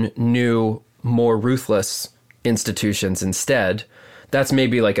own new, more ruthless institutions instead? That's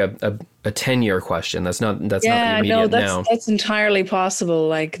maybe a 10-year question. That's not the immediate now. That's entirely possible.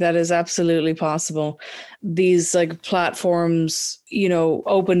 That is absolutely possible. These platforms,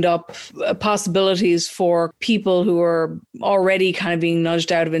 opened up possibilities for people who are already kind of being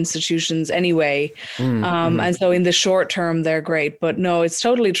nudged out of institutions anyway. And so in the short term, they're great. But no, it's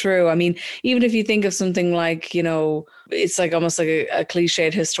totally true. I mean, even if you think of something it's almost like a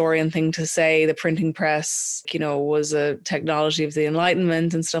cliched historian thing to say the printing press, was a technology of the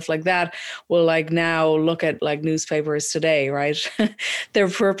Enlightenment and stuff like that. Well, now look at newspapers today, right? Their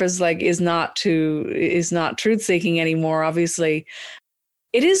purpose is not truth seeking anymore, obviously.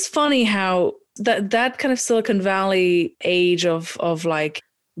 It is funny how that kind of Silicon Valley age of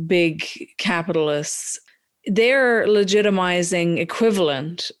big capitalists, they're legitimizing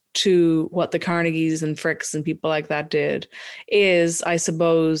equivalent to what the Carnegies and Fricks and people like that did is, I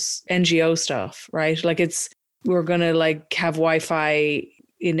suppose, NGO stuff, right? We're going to have Wi-Fi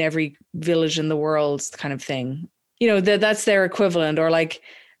in every village in the world kind of thing. That's their equivalent. Or I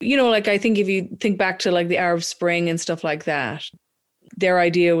think if you think back to the Arab Spring and stuff like that, their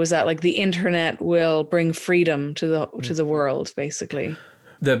idea was that the internet will bring freedom to the world, basically.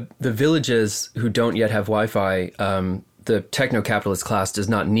 The villages who don't yet have Wi-Fi, the techno-capitalist class does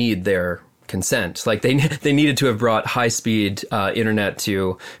not need their consent. Like they needed to have brought high speed internet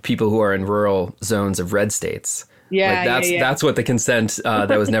to people who are in rural zones of red states. Yeah, like that's what the consent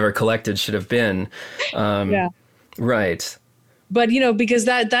that was never collected should have been. Yeah. Right. But because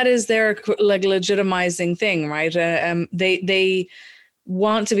that is their like legitimizing thing, right? They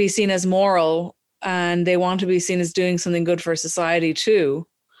want to be seen as moral, and they want to be seen as doing something good for society too.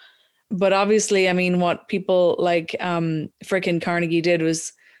 But obviously, I mean, what people like frickin' Carnegie did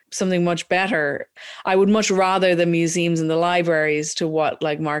was something much better. I would much rather the museums and the libraries to what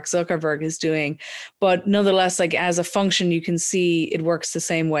like Mark Zuckerberg is doing. But nonetheless, like as a function, you can see it works the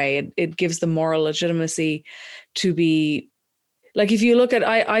same way. It gives the moral legitimacy to be like, if you look at,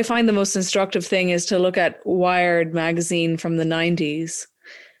 I find the most instructive thing is to look at Wired magazine from the 90s.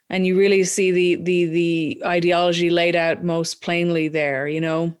 And you really see the ideology laid out most plainly there,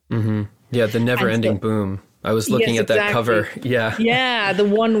 Mm-hmm. Yeah, the never-ending boom. I was looking at that cover. Yeah. Yeah, the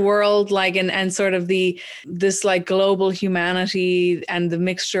one world, like, and sort of this like global humanity and the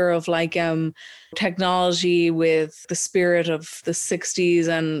mixture of like technology with the spirit of the 60s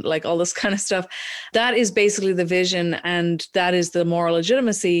and like all this kind of stuff. That is basically the vision, and that is the moral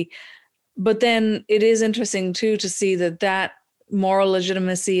legitimacy. But then it is interesting too to see that moral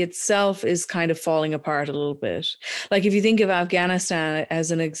legitimacy itself is kind of falling apart a little bit. Like if you think of Afghanistan as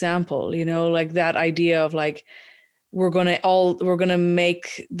an example, like that idea of like, we're going to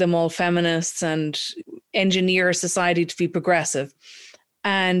make them all feminists and engineer society to be progressive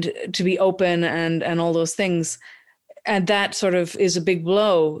and to be open and all those things. And that sort of is a big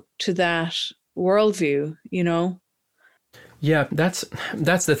blow to that worldview, Yeah, that's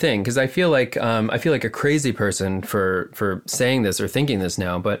the thing, because I feel like a crazy person for saying this or thinking this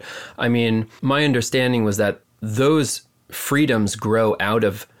now. But I mean, my understanding was that those freedoms grow out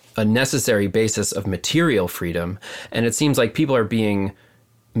of a necessary basis of material freedom, and it seems like people are being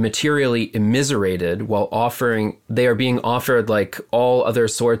materially immiserated while they are being offered like all other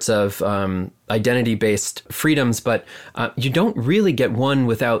sorts of identity-based freedoms, but you don't really get one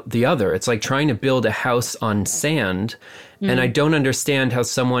without the other. It's like trying to build a house on sand. And I don't understand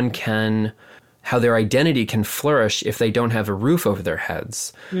how their identity can flourish if they don't have a roof over their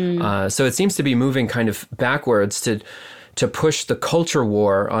heads. So it seems to be moving kind of backwards to push the culture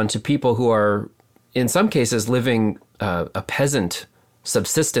war onto people who are, in some cases, living a peasant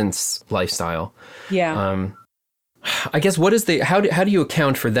subsistence lifestyle. Yeah. I guess how do you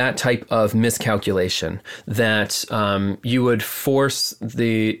account for that type of miscalculation that you would force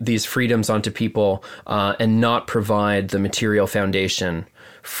these freedoms onto people and not provide the material foundation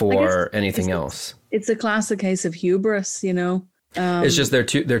for anything else? It's a classic case of hubris, It's just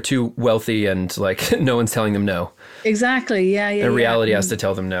they're too wealthy and like no one's telling them no. Exactly. Yeah. And reality has to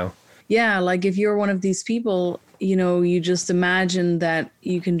tell them no. Yeah, like if you're one of these people, you just imagine that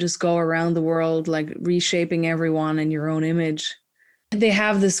you can just go around the world like reshaping everyone in your own image. They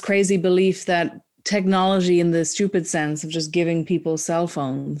have this crazy belief that technology, in the stupid sense of just giving people cell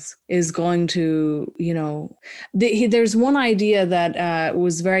phones, is going to, there's one idea that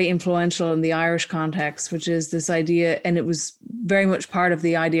was very influential in the Irish context, which is this idea, and it was very much part of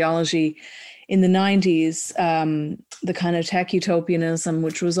the ideology in the 90s, the kind of tech utopianism,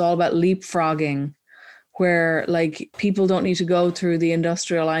 which was all about leapfrogging, where like people don't need to go through the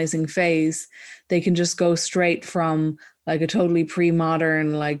industrializing phase. They can just go straight from like a totally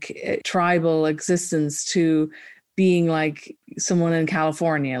pre-modern, like tribal existence to being like someone in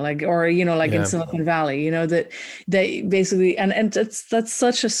California, like, or, in Silicon Valley, that they basically, and that's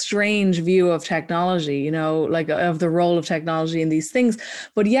such a strange view of technology, like of the role of technology in these things.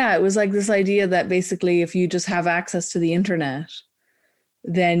 But yeah, it was like this idea that basically if you just have access to the internet,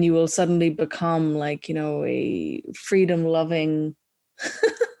 then you will suddenly become like, a freedom loving,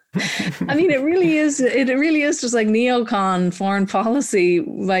 I mean, it really is just like neocon foreign policy,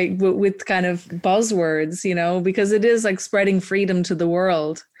 like with kind of buzzwords, because it is like spreading freedom to the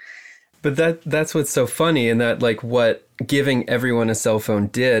world. But that's what's so funny, and that like what giving everyone a cell phone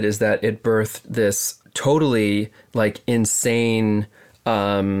did is that it birthed this totally like insane,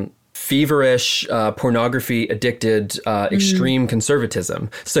 feverish, pornography addicted, extreme conservatism.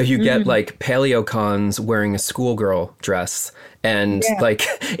 So you get like paleocons wearing a schoolgirl dress, and like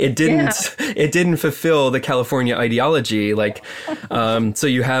it didn't fulfill the California ideology. Like, so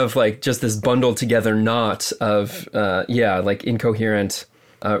you have like just this bundled together knot of like incoherent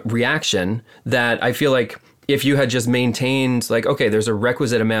reaction that I feel like if you had just maintained like, okay, there's a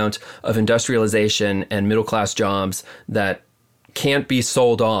requisite amount of industrialization and middle class jobs that can't be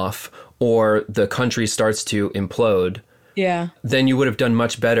sold off or the country starts to implode, then you would have done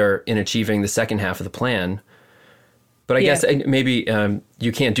much better in achieving the second half of the plan. But I Yeah. guess maybe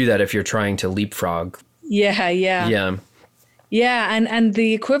you can't do that if you're trying to leapfrog. Yeah, yeah. Yeah. Yeah, and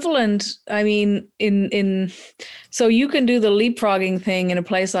the equivalent, I mean, in so you can do the leapfrogging thing in a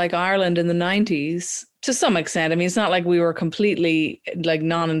place like Ireland in the 90s to some extent. I mean, it's not like we were completely like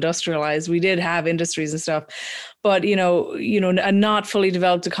non-industrialized. We did have industries and stuff, but a not fully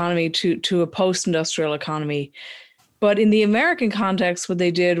developed economy to a post-industrial economy. But in the American context, what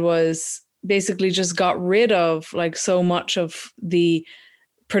they did was basically just got rid of like so much of the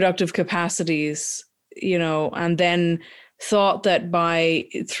productive capacities, and then thought that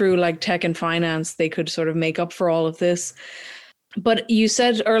through like tech and finance, they could sort of make up for all of this. But you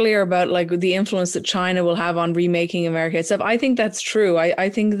said earlier about like the influence that China will have on remaking America itself. I think that's true. I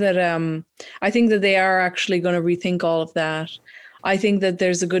think that they are actually going to rethink all of that. I think that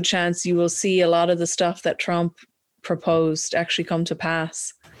there's a good chance you will see a lot of the stuff that Trump proposed actually come to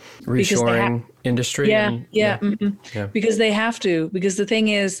pass. Reshoring industry. Yeah, and, yeah, yeah. because they have to. Because the thing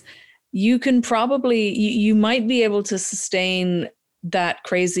is, you can probably you might be able to sustain that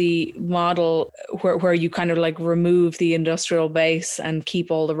crazy model where you kind of like remove the industrial base and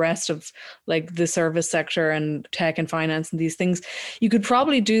keep all the rest of like the service sector and tech and finance and these things. You could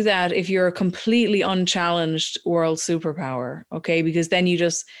probably do that if you're a completely unchallenged world superpower, okay? Because then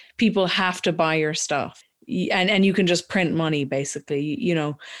people have to buy your stuff. And you can just print money basically.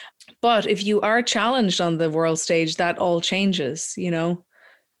 But if you are challenged on the world stage, that all changes,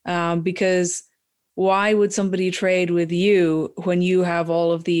 because why would somebody trade with you when you have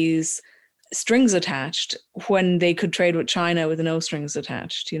all of these strings attached when they could trade with China with no strings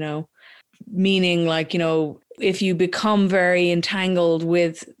attached, Meaning like, if you become very entangled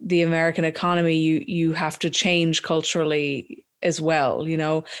with the American economy, you have to change culturally as well,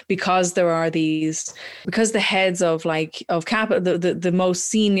 because because the heads of capital, the most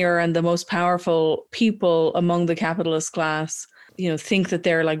senior and the most powerful people among the capitalist class, think that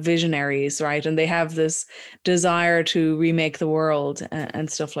they're like visionaries, right? And they have this desire to remake the world and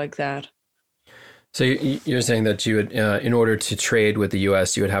stuff like that. So you're saying that you would, in order to trade with the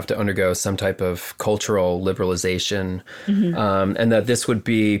U.S., you would have to undergo some type of cultural liberalization, and that this would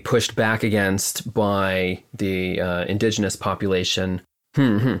be pushed back against by the indigenous population.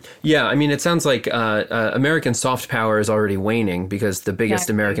 Yeah, I mean, it sounds like American soft power is already waning because the biggest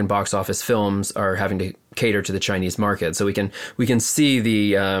American box office films are having to cater to the Chinese market. So we can see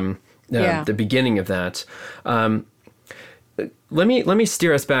the beginning of that. Let me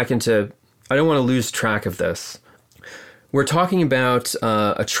steer us back into. I don't want to lose track of this. We're talking about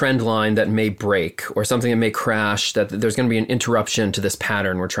a trend line that may break or something that may crash, that there's going to be an interruption to this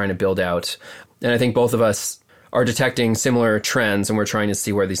pattern we're trying to build out. And I think both of us are detecting similar trends, and we're trying to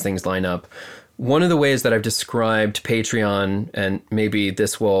see where these things line up. One of the ways that I've described Patreon, and maybe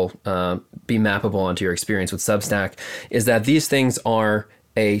this will be mappable onto your experience with Substack, is that these things are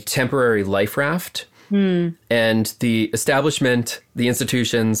a temporary life raft. And the establishment, the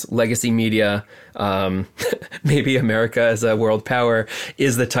institutions, legacy media, maybe America as a world power,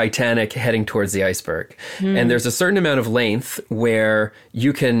 is the Titanic heading towards the iceberg. And there's a certain amount of length where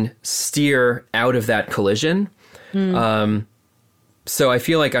you can steer out of that collision. So I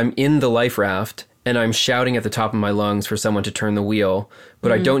feel like I'm in the life raft and I'm shouting at the top of my lungs for someone to turn the wheel,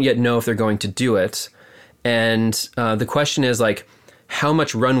 but I don't yet know if they're going to do it. And the question is like, how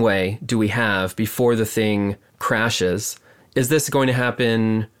much runway do we have before the thing crashes? Is this going to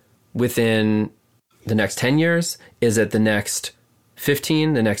happen within the next 10 years? Is it the next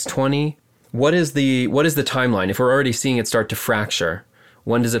 15, the next 20? What is the timeline? If we're already seeing it start to fracture,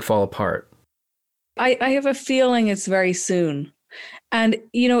 when does it fall apart? I have a feeling it's very soon. And,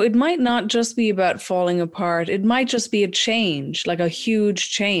 it might not just be about falling apart. It might just be a change, like a huge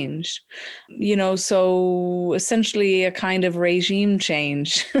change, so essentially a kind of regime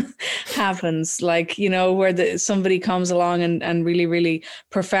change happens, like, where somebody comes along and really, really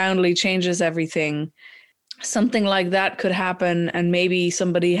profoundly changes everything. Something like that could happen. And maybe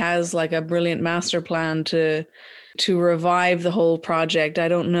somebody has like a brilliant master plan to revive the whole project. I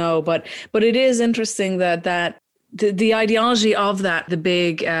don't know. But it is interesting that the ideology of the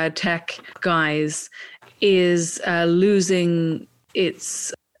big tech guys is losing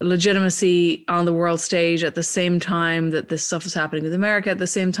its legitimacy on the world stage at the same time that this stuff is happening with America, at the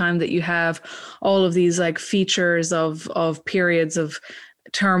same time that you have all of these like features of periods of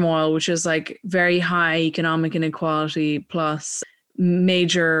turmoil, which is like very high economic inequality plus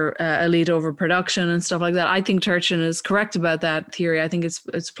major elite overproduction and stuff like that. I think Turchin is correct about that theory. I think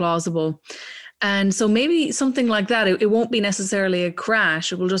it's plausible. And so maybe something like that, it won't be necessarily a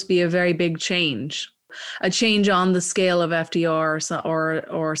crash. It will just be a very big change. a change on the scale of FDR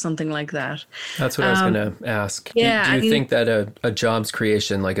or something like that. That's what I was going to ask. Yeah, Do you think that a jobs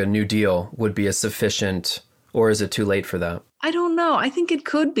creation, like a New Deal, would be a sufficient, or is it too late for that? I don't know. I think it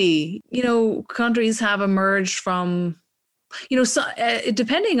could be. You know, countries have emerged from, you know, so,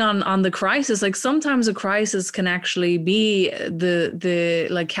 depending on the crisis. Like sometimes a crisis can actually be the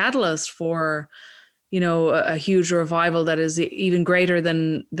like catalyst for, you know, a huge revival that is even greater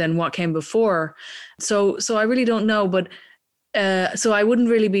than what came before. So I really don't know, but so I wouldn't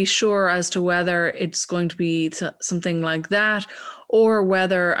really be sure as to whether it's going to be something like that, or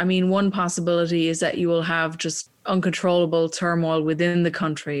whether, I mean, one possibility is that you will have just uncontrollable turmoil within the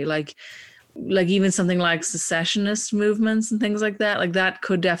country, like even something like secessionist movements and things like that. Like that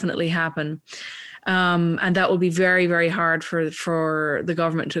could definitely happen. And that will be very, very hard for the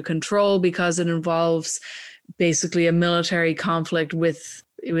government to control, because it involves basically a military conflict with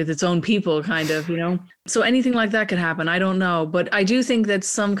its own people, kind of, you know. So anything like that could happen. I don't know, but I do think that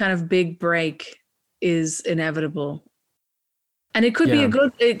some kind of big break is inevitable. And it could be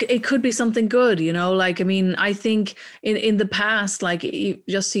it could be something good, you know, like, I mean, I think in the past, like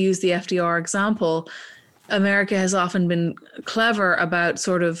just to use the FDR example, America has often been clever about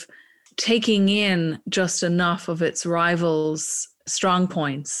sort of taking in just enough of its rivals' strong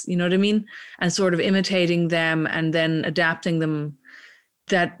points, you know what I mean? And sort of imitating them and then adapting them,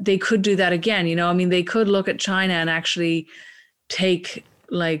 that they could do that again. You know, I mean, they could look at China and actually take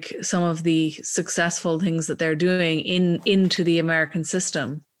like some of the successful things that they're doing into the American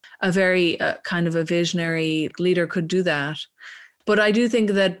system. A very kind of a visionary leader could do that. But I do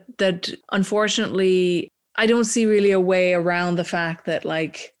think that unfortunately, I don't see really a way around the fact that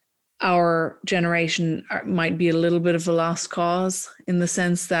like our generation might be a little bit of a lost cause, in the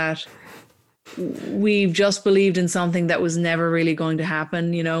sense that we've just believed in something that was never really going to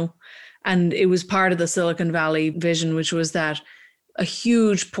happen, you know. And it was part of the Silicon Valley vision, which was that a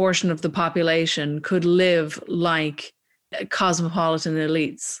huge portion of the population could live like cosmopolitan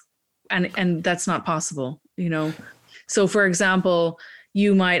elites. And that's not possible, you know. So for example,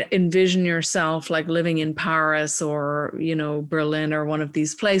 you might envision yourself like living in Paris or, you know, Berlin or one of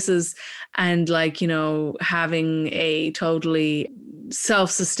these places, and like, you know, having a totally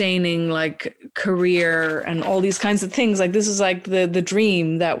self-sustaining like career and all these kinds of things. Like this is like the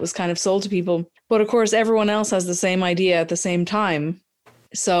dream that was kind of sold to people. But of course, everyone else has the same idea at the same time.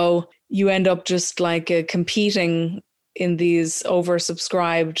 So you end up just like competing in these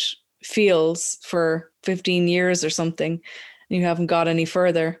oversubscribed fields for 15 years or something, and you haven't got any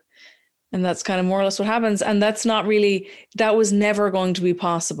further. And that's kind of more or less what happens. And that was never going to be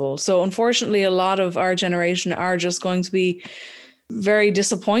possible. So unfortunately, a lot of our generation are just going to be very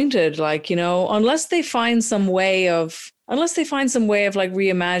disappointed, like, you know, unless they find some way of like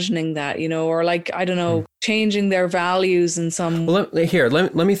reimagining that, you know, or like, I don't know, changing their values in some. Well,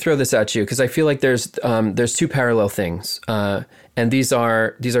 let me throw this at you, because I feel like there's two parallel things, and these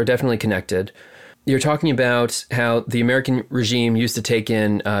are definitely connected. You're talking about how the American regime used to take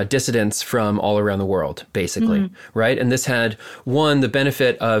in dissidents from all around the world, basically, right? And this had, one, the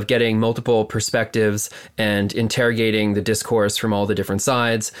benefit of getting multiple perspectives and interrogating the discourse from all the different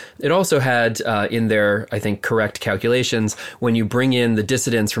sides. It also had, in their, I think, correct calculations, when you bring in the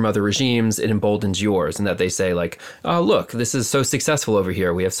dissidents from other regimes, it emboldens yours, and that they say like, oh, look, this is so successful over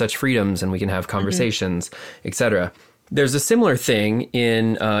here. We have such freedoms and we can have conversations, etc. There's a similar thing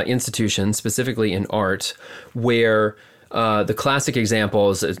in institutions, specifically in art, where the classic example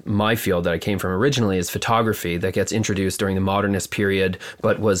is my field that I came from originally is photography, that gets introduced during the modernist period,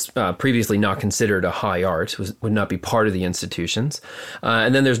 but was previously not considered a high art, would not be part of the institutions.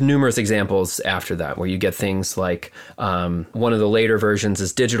 And then there's numerous examples after that, where you get things like one of the later versions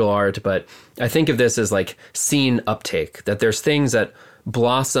is digital art, but I think of this as like scene uptake, that there's things that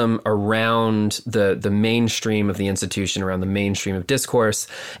blossom around the mainstream of the institution, around the mainstream of discourse,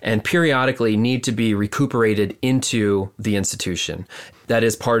 and periodically need to be recuperated into the institution. That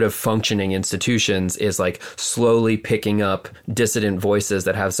is part of functioning institutions, is like slowly picking up dissident voices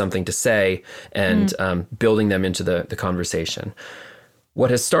that have something to say and building them into the conversation.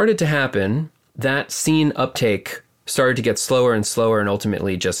 What has started to happen, that scene uptake started to get slower and slower and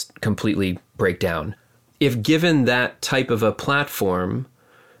ultimately just completely break down. If given that type of a platform,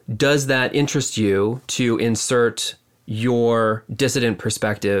 does that interest you to insert your dissident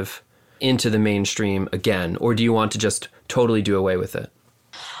perspective into the mainstream again, or do you want to just totally do away with it?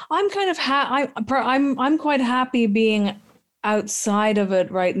 I'm kind of I'm quite happy being outside of it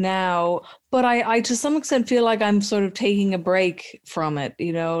right now, but I to some extent feel like I'm sort of taking a break from it,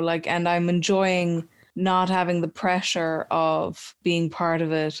 you know, like, and I'm enjoying not having the pressure of being part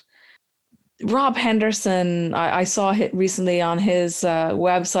of it. Rob Henderson, I saw it recently on his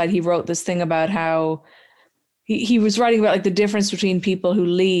website. He wrote this thing about how he was writing about like the difference between people who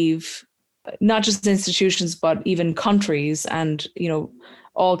leave not just institutions, but even countries and,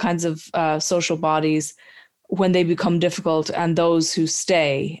 all kinds of social bodies when they become difficult, and those who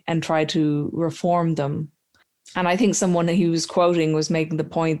stay and try to reform them. And I think someone he was quoting was making the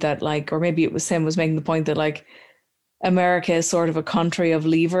point that like, or maybe it was him, was making the point that like America is sort of a country of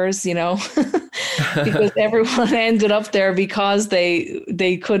leavers, because everyone ended up there because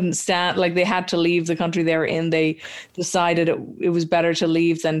they couldn't stand, like they had to leave the country they were in. They decided it was better to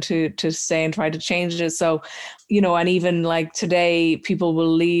leave than to stay and try to change it. So, and even like today, people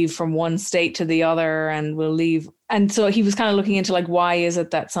will leave from one state to the other and will leave. And so he was kind of looking into like, why is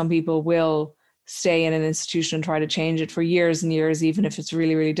it that some people will stay in an institution and try to change it for years and years, even if it's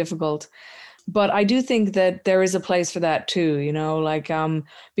really, really difficult. But I do think that there is a place for that too,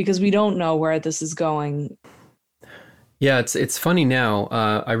 because we don't know where this is going. Yeah, it's funny now.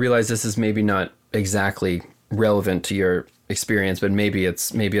 I realize this is maybe not exactly relevant to your experience, but maybe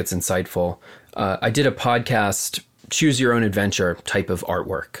it's insightful. I did a podcast, choose your own adventure type of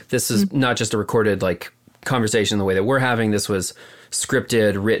artwork. This is not just a recorded like conversation the way that we're having. This was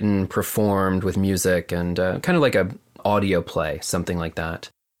scripted, written, performed with music, and kind of like a audio play, something like that.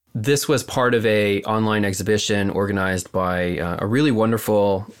 This was part of a online exhibition organized by a really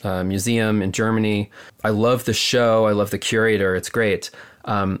wonderful museum in Germany. I love the show. I love the curator. It's great.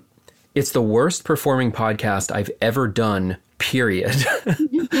 It's the worst performing podcast I've ever done, period.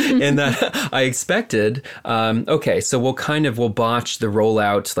 And that I expected, okay, so we'll botch the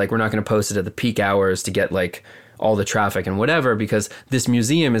rollout. Like we're not going to post it at the peak hours to get like all the traffic and whatever, because this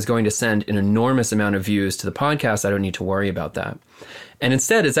museum is going to send an enormous amount of views to the podcast. I don't need to worry about that. And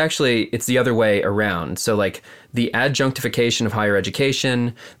instead, it's the other way around. So like the adjunctification of higher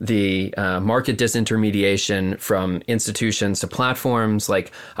education, the market disintermediation from institutions to platforms,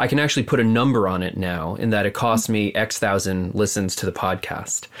 like I can actually put a number on it now in that it costs me X thousand listens to the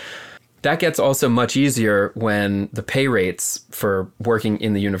podcast. That gets also much easier when the pay rates for working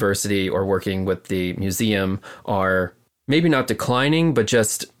in the university or working with the museum are maybe not declining, but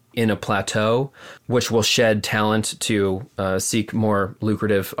just in a plateau, which will shed talent to seek more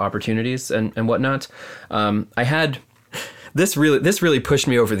lucrative opportunities and whatnot. I had this really pushed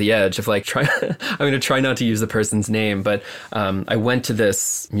me over the edge of like I'm going to try not to use the person's name, but I went to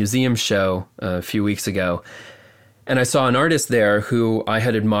this museum show a few weeks ago. And I saw an artist there who I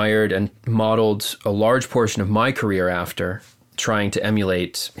had admired and modeled a large portion of my career after, trying to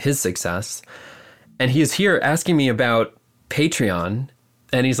emulate his success. And he is here asking me about Patreon.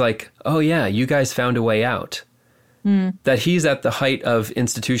 And he's like, oh, yeah, you guys found a way out. That he's at the height of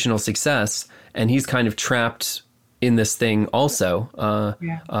institutional success and he's kind of trapped in this thing also,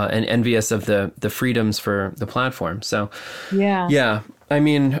 and envious of the freedoms for the platform. So, yeah. I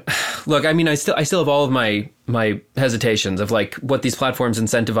mean, look, I still have all of my hesitations of like what these platforms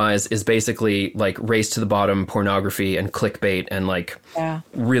incentivize is basically like race to the bottom pornography and clickbait and like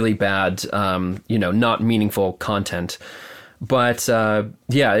really bad, not meaningful content. But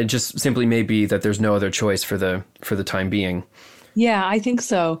it just simply may be that there's no other choice for the time being. Yeah, I think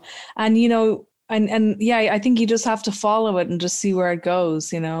so. And, I think you just have to follow it and just see where it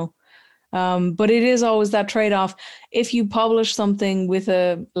goes, But it is always that trade-off. If you publish something with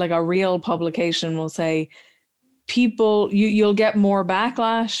a real publication, we'll say, you'll get more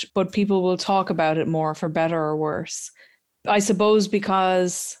backlash, but people will talk about it more for better or worse. I suppose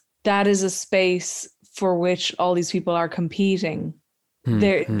because that is a space for which all these people are competing.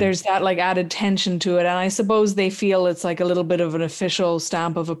 There's that like added tension to it. And I suppose they feel it's like a little bit of an official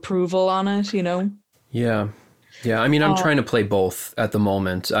stamp of approval on it, Yeah. Yeah. I mean, I'm trying to play both at the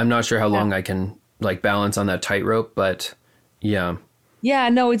moment. I'm not sure how long I can like balance on that tightrope, but yeah. Yeah,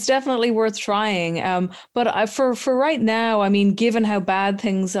 no, it's definitely worth trying. But for right now, I mean, given how bad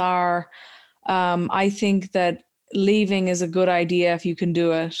things are, I think that leaving is a good idea if you can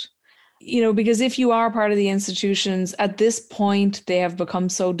do it. Because if you are part of the institutions, at this point, they have become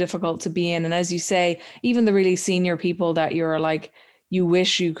so difficult to be in. And as you say, even the really senior people that you're like, you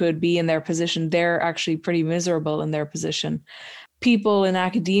wish you could be in their position, they're actually pretty miserable in their position. People in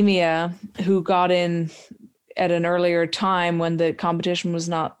academia who got in at an earlier time when the competition was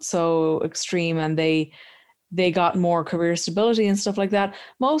not so extreme and they got more career stability and stuff like that,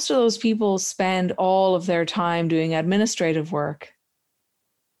 most of those people spend all of their time doing administrative work.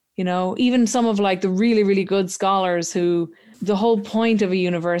 Even some of like the really, really good scholars who the whole point of a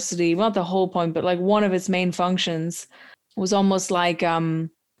university, well, not the whole point, but like one of its main functions was almost like, I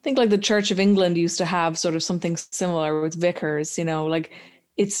think like the Church of England used to have sort of something similar with vicars, like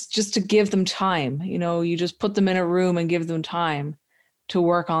it's just to give them time. You just put them in a room and give them time to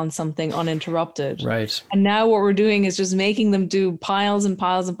work on something uninterrupted. Right. And now what we're doing is just making them do piles and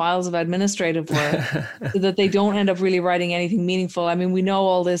piles and piles of administrative work so that they don't end up really writing anything meaningful. I mean, we know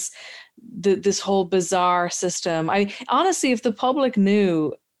all this whole bizarre system. Honestly, if the public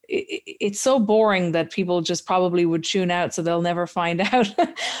knew, it's so boring that people just probably would tune out, so they'll never find out.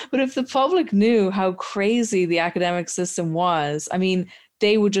 But if the public knew how crazy the academic system was, I mean,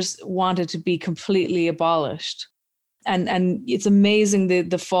 they would just want it to be completely abolished. And it's amazing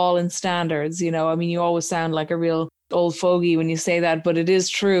the fall in standards. I mean, you always sound like a real old fogey when you say that, but it is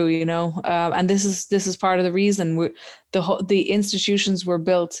true. And this is part of the reason the institutions were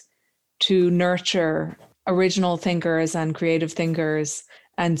built to nurture original thinkers and creative thinkers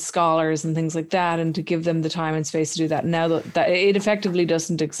and scholars and things like that, and to give them the time and space to do that. Now that it effectively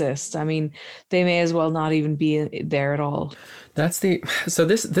doesn't exist, I mean, they may as well not even be there at all. So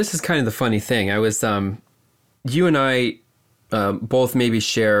this is kind of the funny thing. I was you and I both maybe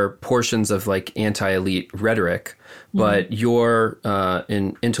share portions of like anti-elite rhetoric, but you're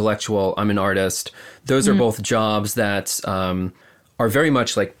an intellectual, I'm an artist. Those are both jobs that are very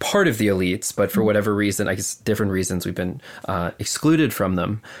much like part of the elites, but for whatever reason, I guess different reasons, we've been excluded from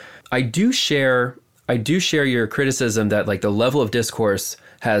them. I do share your criticism that like the level of discourse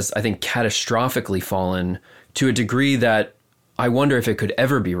has, I think, catastrophically fallen to a degree that I wonder if it could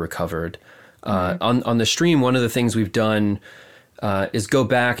ever be recovered. On the stream, one of the things we've done is go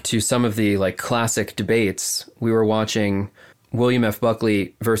back to some of the like classic debates. We were watching William F.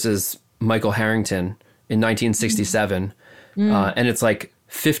 Buckley versus Michael Harrington in 1967. And it's like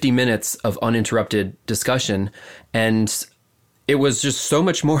 50 minutes of uninterrupted discussion. And it was just so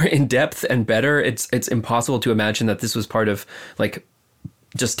much more in depth and better. It's impossible to imagine that this was part of like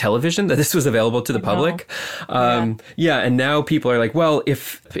just television, that this was available to the public. Yeah. And now people are like, well,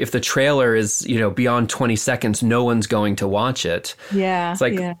 if the trailer is, beyond 20 seconds, no one's going to watch it. Yeah. It's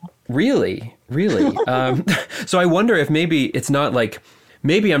like, really? So I wonder if maybe it's not like,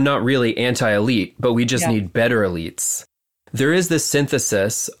 maybe I'm not really anti-elite, but we just need better elites. There is this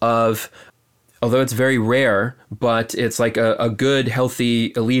synthesis of, although it's very rare, but it's like a good,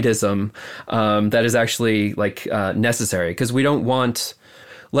 healthy elitism that is actually like necessary, because we don't want,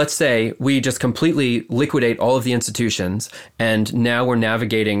 let's say we just completely liquidate all of the institutions and now we're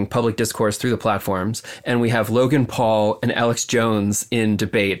navigating public discourse through the platforms and we have Logan Paul and Alex Jones in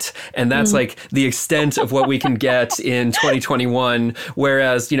debate. And that's like the extent of what we can get in 2021.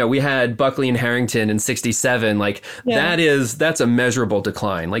 Whereas, we had Buckley and Harrington in 67. Like that's a measurable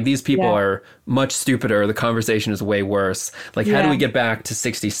decline. Like these people are much stupider. The conversation is way worse. Like how do we get back to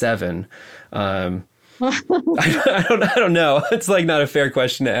 67? I don't know. It's like not a fair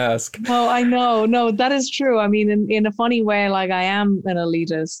question to ask. No, I know. No, that is true. I mean, in a funny way, like I am an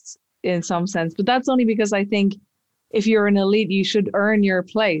elitist in some sense, but that's only because I think if you're an elite, you should earn your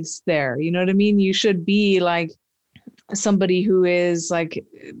place there. You know what I mean? You should be like somebody who is like,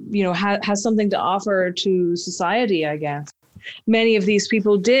 has something to offer to society, I guess. Many of these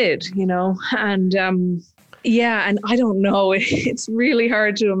people did, and and I don't know. It's really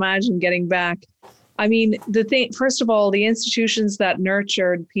hard to imagine getting back. I mean, first of all, the institutions that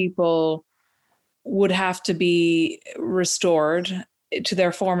nurtured people would have to be restored to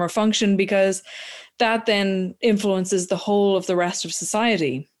their former function, because that then influences the whole of the rest of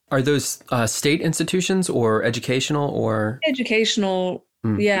society. Are those state institutions or educational or? Educational,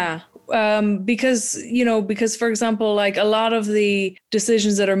 yeah. Because, for example, like a lot of the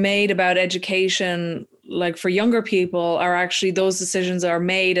decisions that are made about education, like for younger people, are actually, those decisions are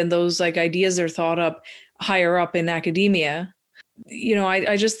made and those like ideas are thought up higher up in academia.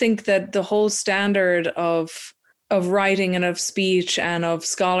 I just think that the whole standard of writing and of speech and of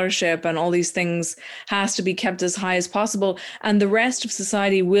scholarship and all these things has to be kept as high as possible. And the rest of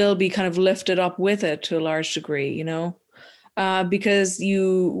society will be kind of lifted up with it to a large degree, because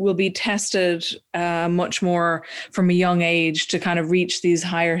you will be tested much more from a young age to kind of reach these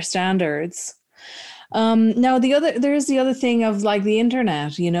higher standards. Now, there's the other thing of like the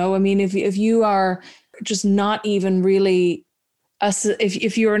internet, I mean, if you are just not even really,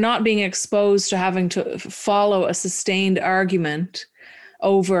 if you are not being exposed to having to follow a sustained argument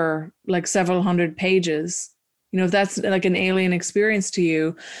over like several hundred pages, if that's like an alien experience to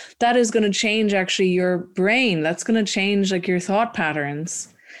you, that is going to change actually your brain. That's going to change like your thought patterns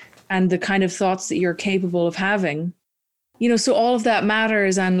and the kind of thoughts that you're capable of having, so all of that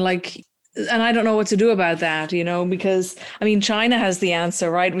matters. And like, And I don't know what to do about that, because I mean, China has the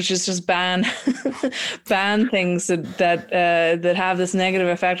answer, right? Which is just ban ban things that have this negative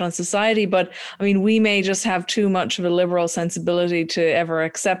effect on society. But I mean, we may just have too much of a liberal sensibility to ever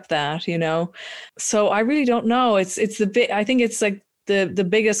accept that. So I really don't know. It's the big. I think it's like the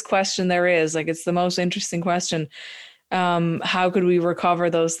biggest question there is. Like, it's the most interesting question. How could we recover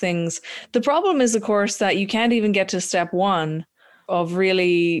those things? The problem is, of course, that you can't even get to step one of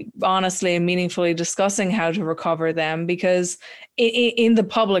really honestly and meaningfully discussing how to recover them, because in the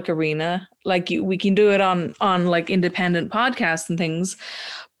public arena, like we can do it on like independent podcasts and things,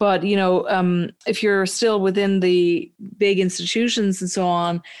 but if you're still within the big institutions and so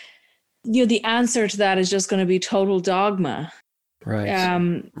on, the answer to that is just going to be total dogma.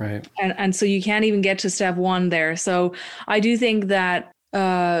 Right. Right. And so you can't even get to step one there. So I do think that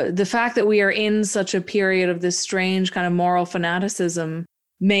the fact that we are in such a period of this strange kind of moral fanaticism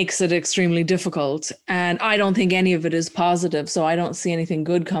makes it extremely difficult. And I don't think any of it is positive. So I don't see anything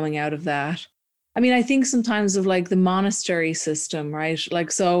good coming out of that. I mean, I think sometimes of like the monastery system, right?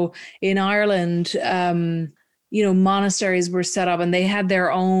 Like, so in Ireland, monasteries were set up and they had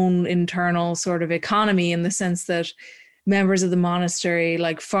their own internal sort of economy, in the sense that members of the monastery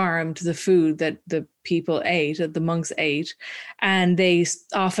like farmed the food that the people ate, that the monks ate, and they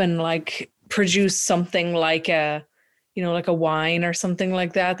often like produced something like a wine or something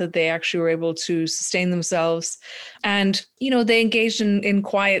like that they actually were able to sustain themselves. And they engaged in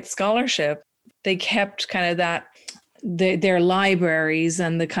quiet scholarship. They kept kind of that their libraries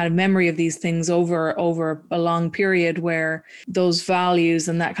and the kind of memory of these things over a long period, where those values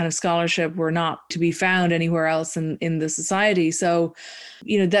and that kind of scholarship were not to be found anywhere else in the society. So,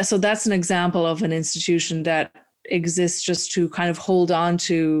 that's an example of an institution that exists just to kind of hold on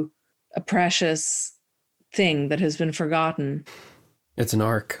to a precious thing that has been forgotten. It's an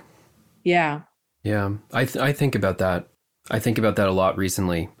arc. Yeah. Yeah. I think about that. I think about that a lot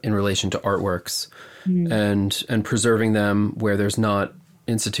recently in relation to artworks and preserving them where there's not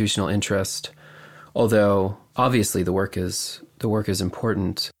institutional interest. Although obviously the work is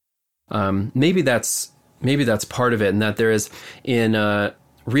important. Maybe that's part of it, and that there is in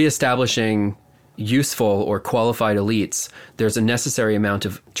reestablishing useful or qualified elites, there's a necessary amount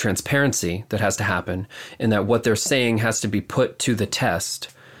of transparency that has to happen, and that what they're saying has to be put to the test.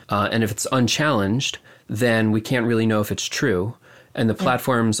 And if it's unchallenged, then we can't really know if it's true. And the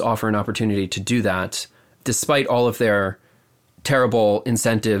platforms offer an opportunity to do that, despite all of their terrible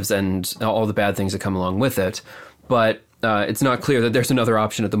incentives and all the bad things that come along with it. But it's not clear that there's another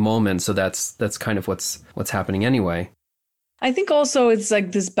option at the moment. So that's kind of what's happening anyway. I think also it's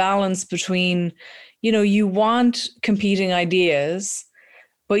like this balance between, you want competing ideas,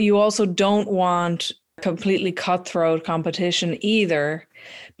 but you also don't want completely cutthroat competition either.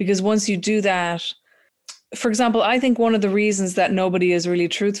 Because once you do that, for example, I think one of the reasons that nobody is really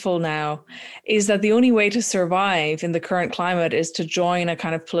truthful now is that the only way to survive in the current climate is to join a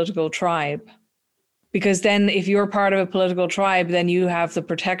kind of political tribe. Because then if you're part of a political tribe, then you have the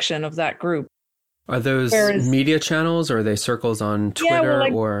protection of that group. Are those media channels, or are they circles on Twitter?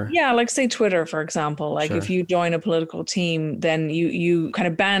 Like say Twitter, for example. Like, sure. If you join a political team, then you kind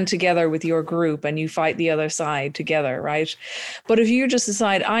of band together with your group and you fight the other side together, right? But if you just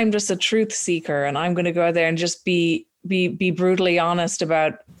decide, I'm just a truth seeker and I'm going to go out there and just be brutally honest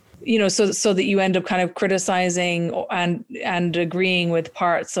about, so that you end up kind of criticizing and agreeing with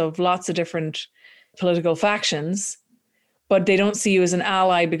parts of lots of different political factions, but they don't see you as an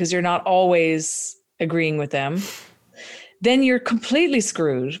ally because you're not always agreeing with them, then you're completely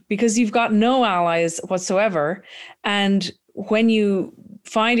screwed because you've got no allies whatsoever. And when you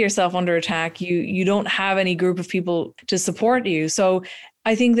find yourself under attack, you don't have any group of people to support you. So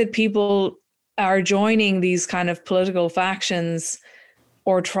I think that people are joining these kind of political factions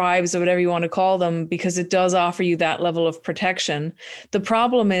or tribes or whatever you want to call them because it does offer you that level of protection. The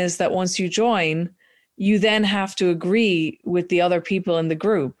problem is that once you join, you then have to agree with the other people in the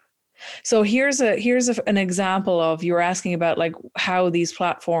group. So here's an example of, you were asking about like how these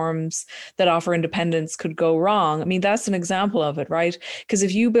platforms that offer independence could go wrong. I mean, that's an example of it, right? Because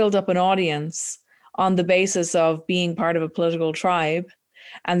if you build up an audience on the basis of being part of a political tribe,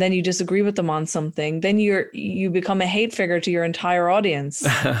 and then you disagree with them on something, then you become a hate figure to your entire audience.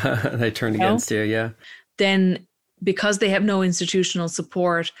 They turn against you, yeah. Then because they have no institutional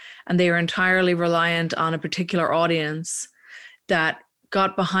support and they are entirely reliant on a particular audience that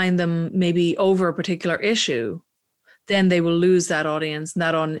got behind them maybe over a particular issue, then they will lose that audience and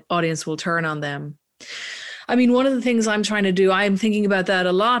that audience will turn on them. I mean, one of the things I'm trying to do, I'm thinking about that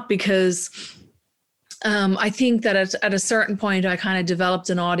a lot because I think that at a certain point, I kind of developed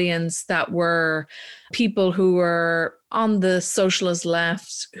an audience that were people who were on the socialist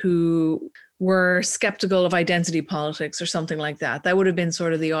left, who were skeptical of identity politics or something like that. That would have been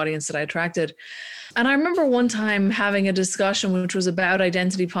sort of the audience that I attracted. And I remember one time having a discussion which was about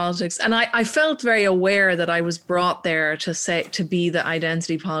identity politics. And I felt very aware that I was brought there to be the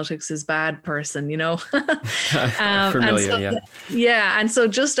identity politics is bad person, you know? Familiar, yeah. Yeah. And so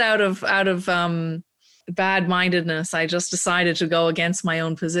just out of bad-mindedness, I just decided to go against my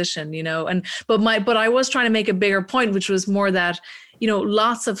own position, you know, but I was trying to make a bigger point, which was more that, you know,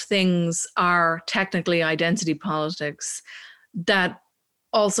 lots of things are technically identity politics that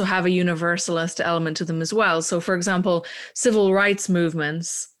also have a universalist element to them as well. So for example, civil rights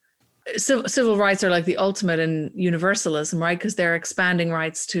movements, civil rights are like the ultimate in universalism, right? Because they're expanding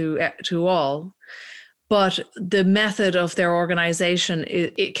rights to all. But the method of their organization,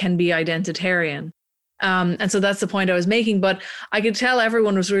 it can be identitarian. And so that's the point I was making. But I could tell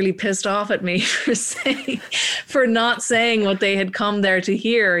everyone was really pissed off at me for not saying what they had come there to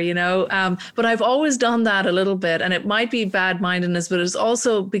hear, you know. But I've always done that a little bit, and it might be bad-mindedness, but it's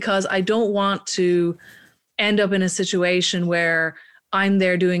also because I don't want to end up in a situation where I'm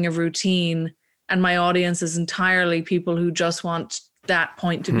there doing a routine and my audience is entirely people who just want that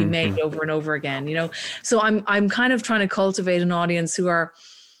point to be made over and over again, you know. So I'm kind of trying to cultivate an audience who are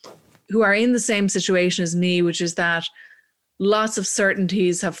in the same situation as me, which is that lots of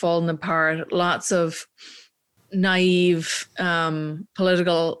certainties have fallen apart, lots of naive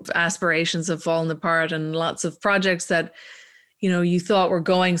political aspirations have fallen apart, and lots of projects that, you know, you thought were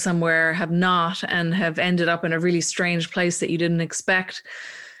going somewhere have not, and have ended up in a really strange place that you didn't expect.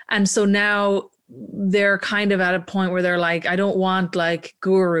 And so now they're kind of at a point where they're like, I don't want like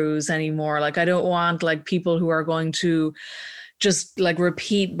gurus anymore. Like, I don't want like people who are going to just like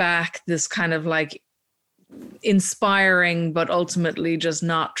repeat back this kind of like inspiring, but ultimately just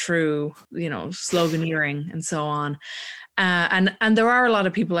not true, you know, sloganeering and so on. And there are a lot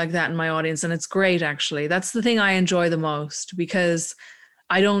of people like that in my audience, and it's great, actually. That's the thing I enjoy the most, because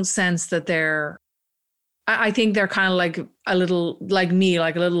I don't sense that I think they're kind of like a little like me,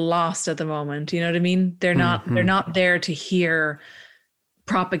 like a little lost at the moment. You know what I mean? They're not there to hear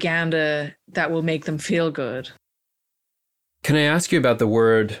propaganda that will make them feel good. Can I ask you about the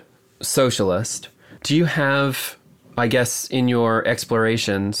word socialist? Do you have, I guess, in your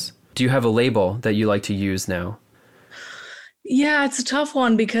explorations, do you have a label that you like to use now? Yeah, it's a tough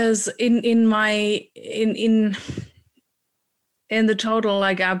one, because in the total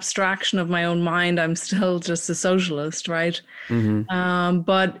like abstraction of my own mind, I'm still just a socialist, right?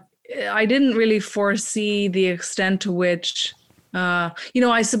 But I didn't really foresee the extent to which, you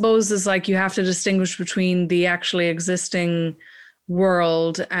know, I suppose it's like you have to distinguish between the actually existing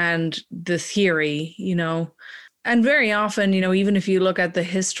world and the theory, you know. And very often, you know, even if you look at the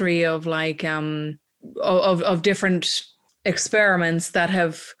history of like of different experiments that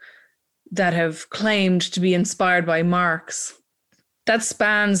have claimed to be inspired by Marx, that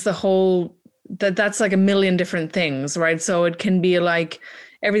spans the whole, that's like a million different things, right? So it can be like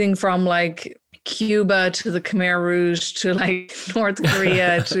everything from like Cuba to the Khmer Rouge to like North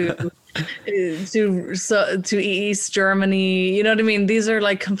Korea to East Germany. You know what I mean? These are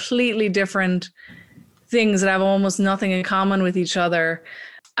like completely different things that have almost nothing in common with each other.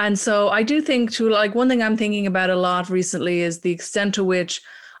 And so I do think, too, like one thing I'm thinking about a lot recently is the extent to which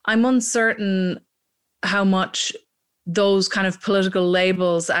I'm uncertain how much those kind of political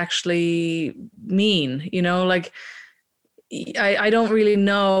labels actually mean, you know, like I don't really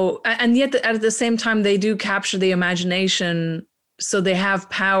know. And yet at the same time, they do capture the imagination. So they have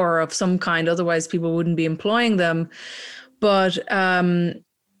power of some kind. Otherwise, people wouldn't be employing them. But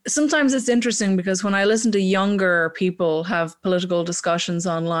sometimes it's interesting, because when I listen to younger people have political discussions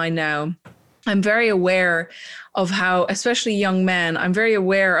online now, I'm very aware of how, especially young men, I'm very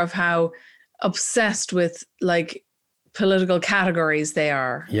aware of how obsessed with like political categories they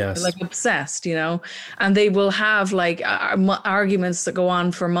are. Yes. They're like obsessed, you know, and they will have like arguments that go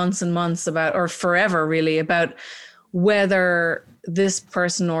on for months and months about, or forever really, about whether this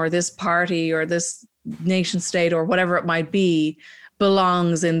person or this party or this nation state or whatever it might be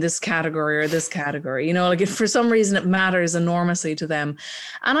belongs in this category or this category, you know, like if for some reason it matters enormously to them.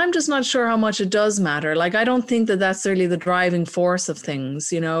 And I'm just not sure how much it does matter. Like, I don't think that that's really the driving force of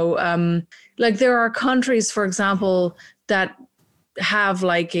things, you know. Like there are countries, for example, that have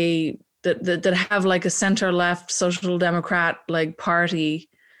like that have like a center left social democrat like party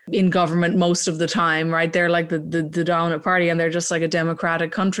in government most of the time, right? They're like the dominant party, and they're just like a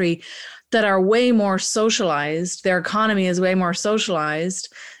democratic country that are way more socialized. Their economy is way more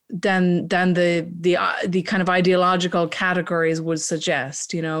socialized. than the kind of ideological categories would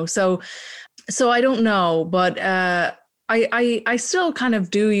suggest, you know. So I don't know, but I still kind of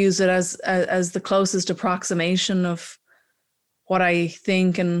do use it as the closest approximation of what I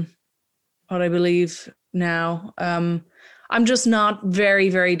think and what I believe now. I'm just not very,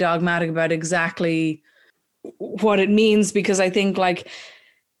 very dogmatic about exactly what it means, because I think like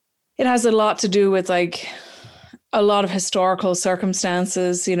it has a lot to do with like a lot of historical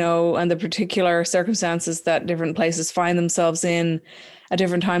circumstances, you know, and the particular circumstances that different places find themselves in at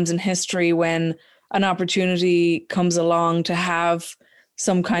different times in history, when an opportunity comes along to have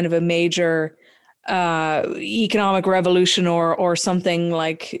some kind of a major economic revolution or something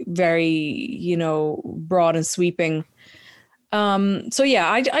like very, you know, broad and sweeping. So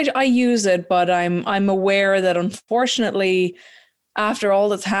yeah, I use it, but I'm aware that unfortunately, after all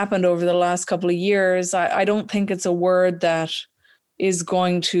that's happened over the last couple of years, I don't think it's a word that is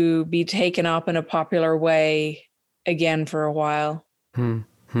going to be taken up in a popular way again for a while. You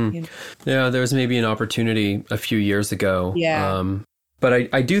know? Yeah, there was maybe an opportunity a few years ago. Yeah.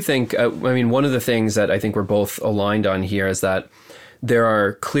 But I do think, I mean, one of the things that I think we're both aligned on here is that there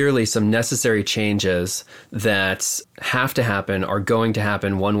are clearly some necessary changes that have to happen, are going to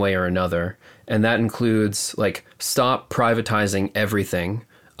happen one way or another. And that includes like stop privatizing everything,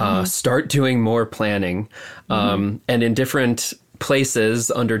 start doing more planning, and in different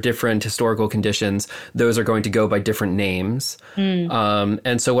places under different historical conditions, those are going to go by different names.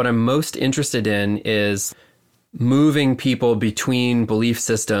 And so what I'm most interested in is moving people between belief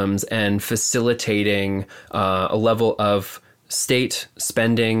systems and facilitating a level of state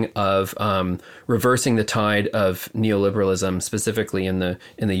spending, of reversing the tide of neoliberalism, specifically in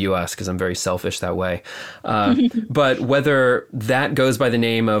the U.S., because I'm very selfish that way. But whether that goes by the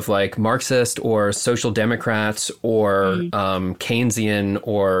name of like Marxist or social democrats or Keynesian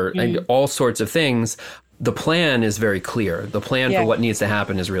or and all sorts of things, the plan is very clear. The plan for what needs to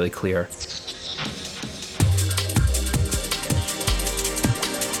happen is really clear.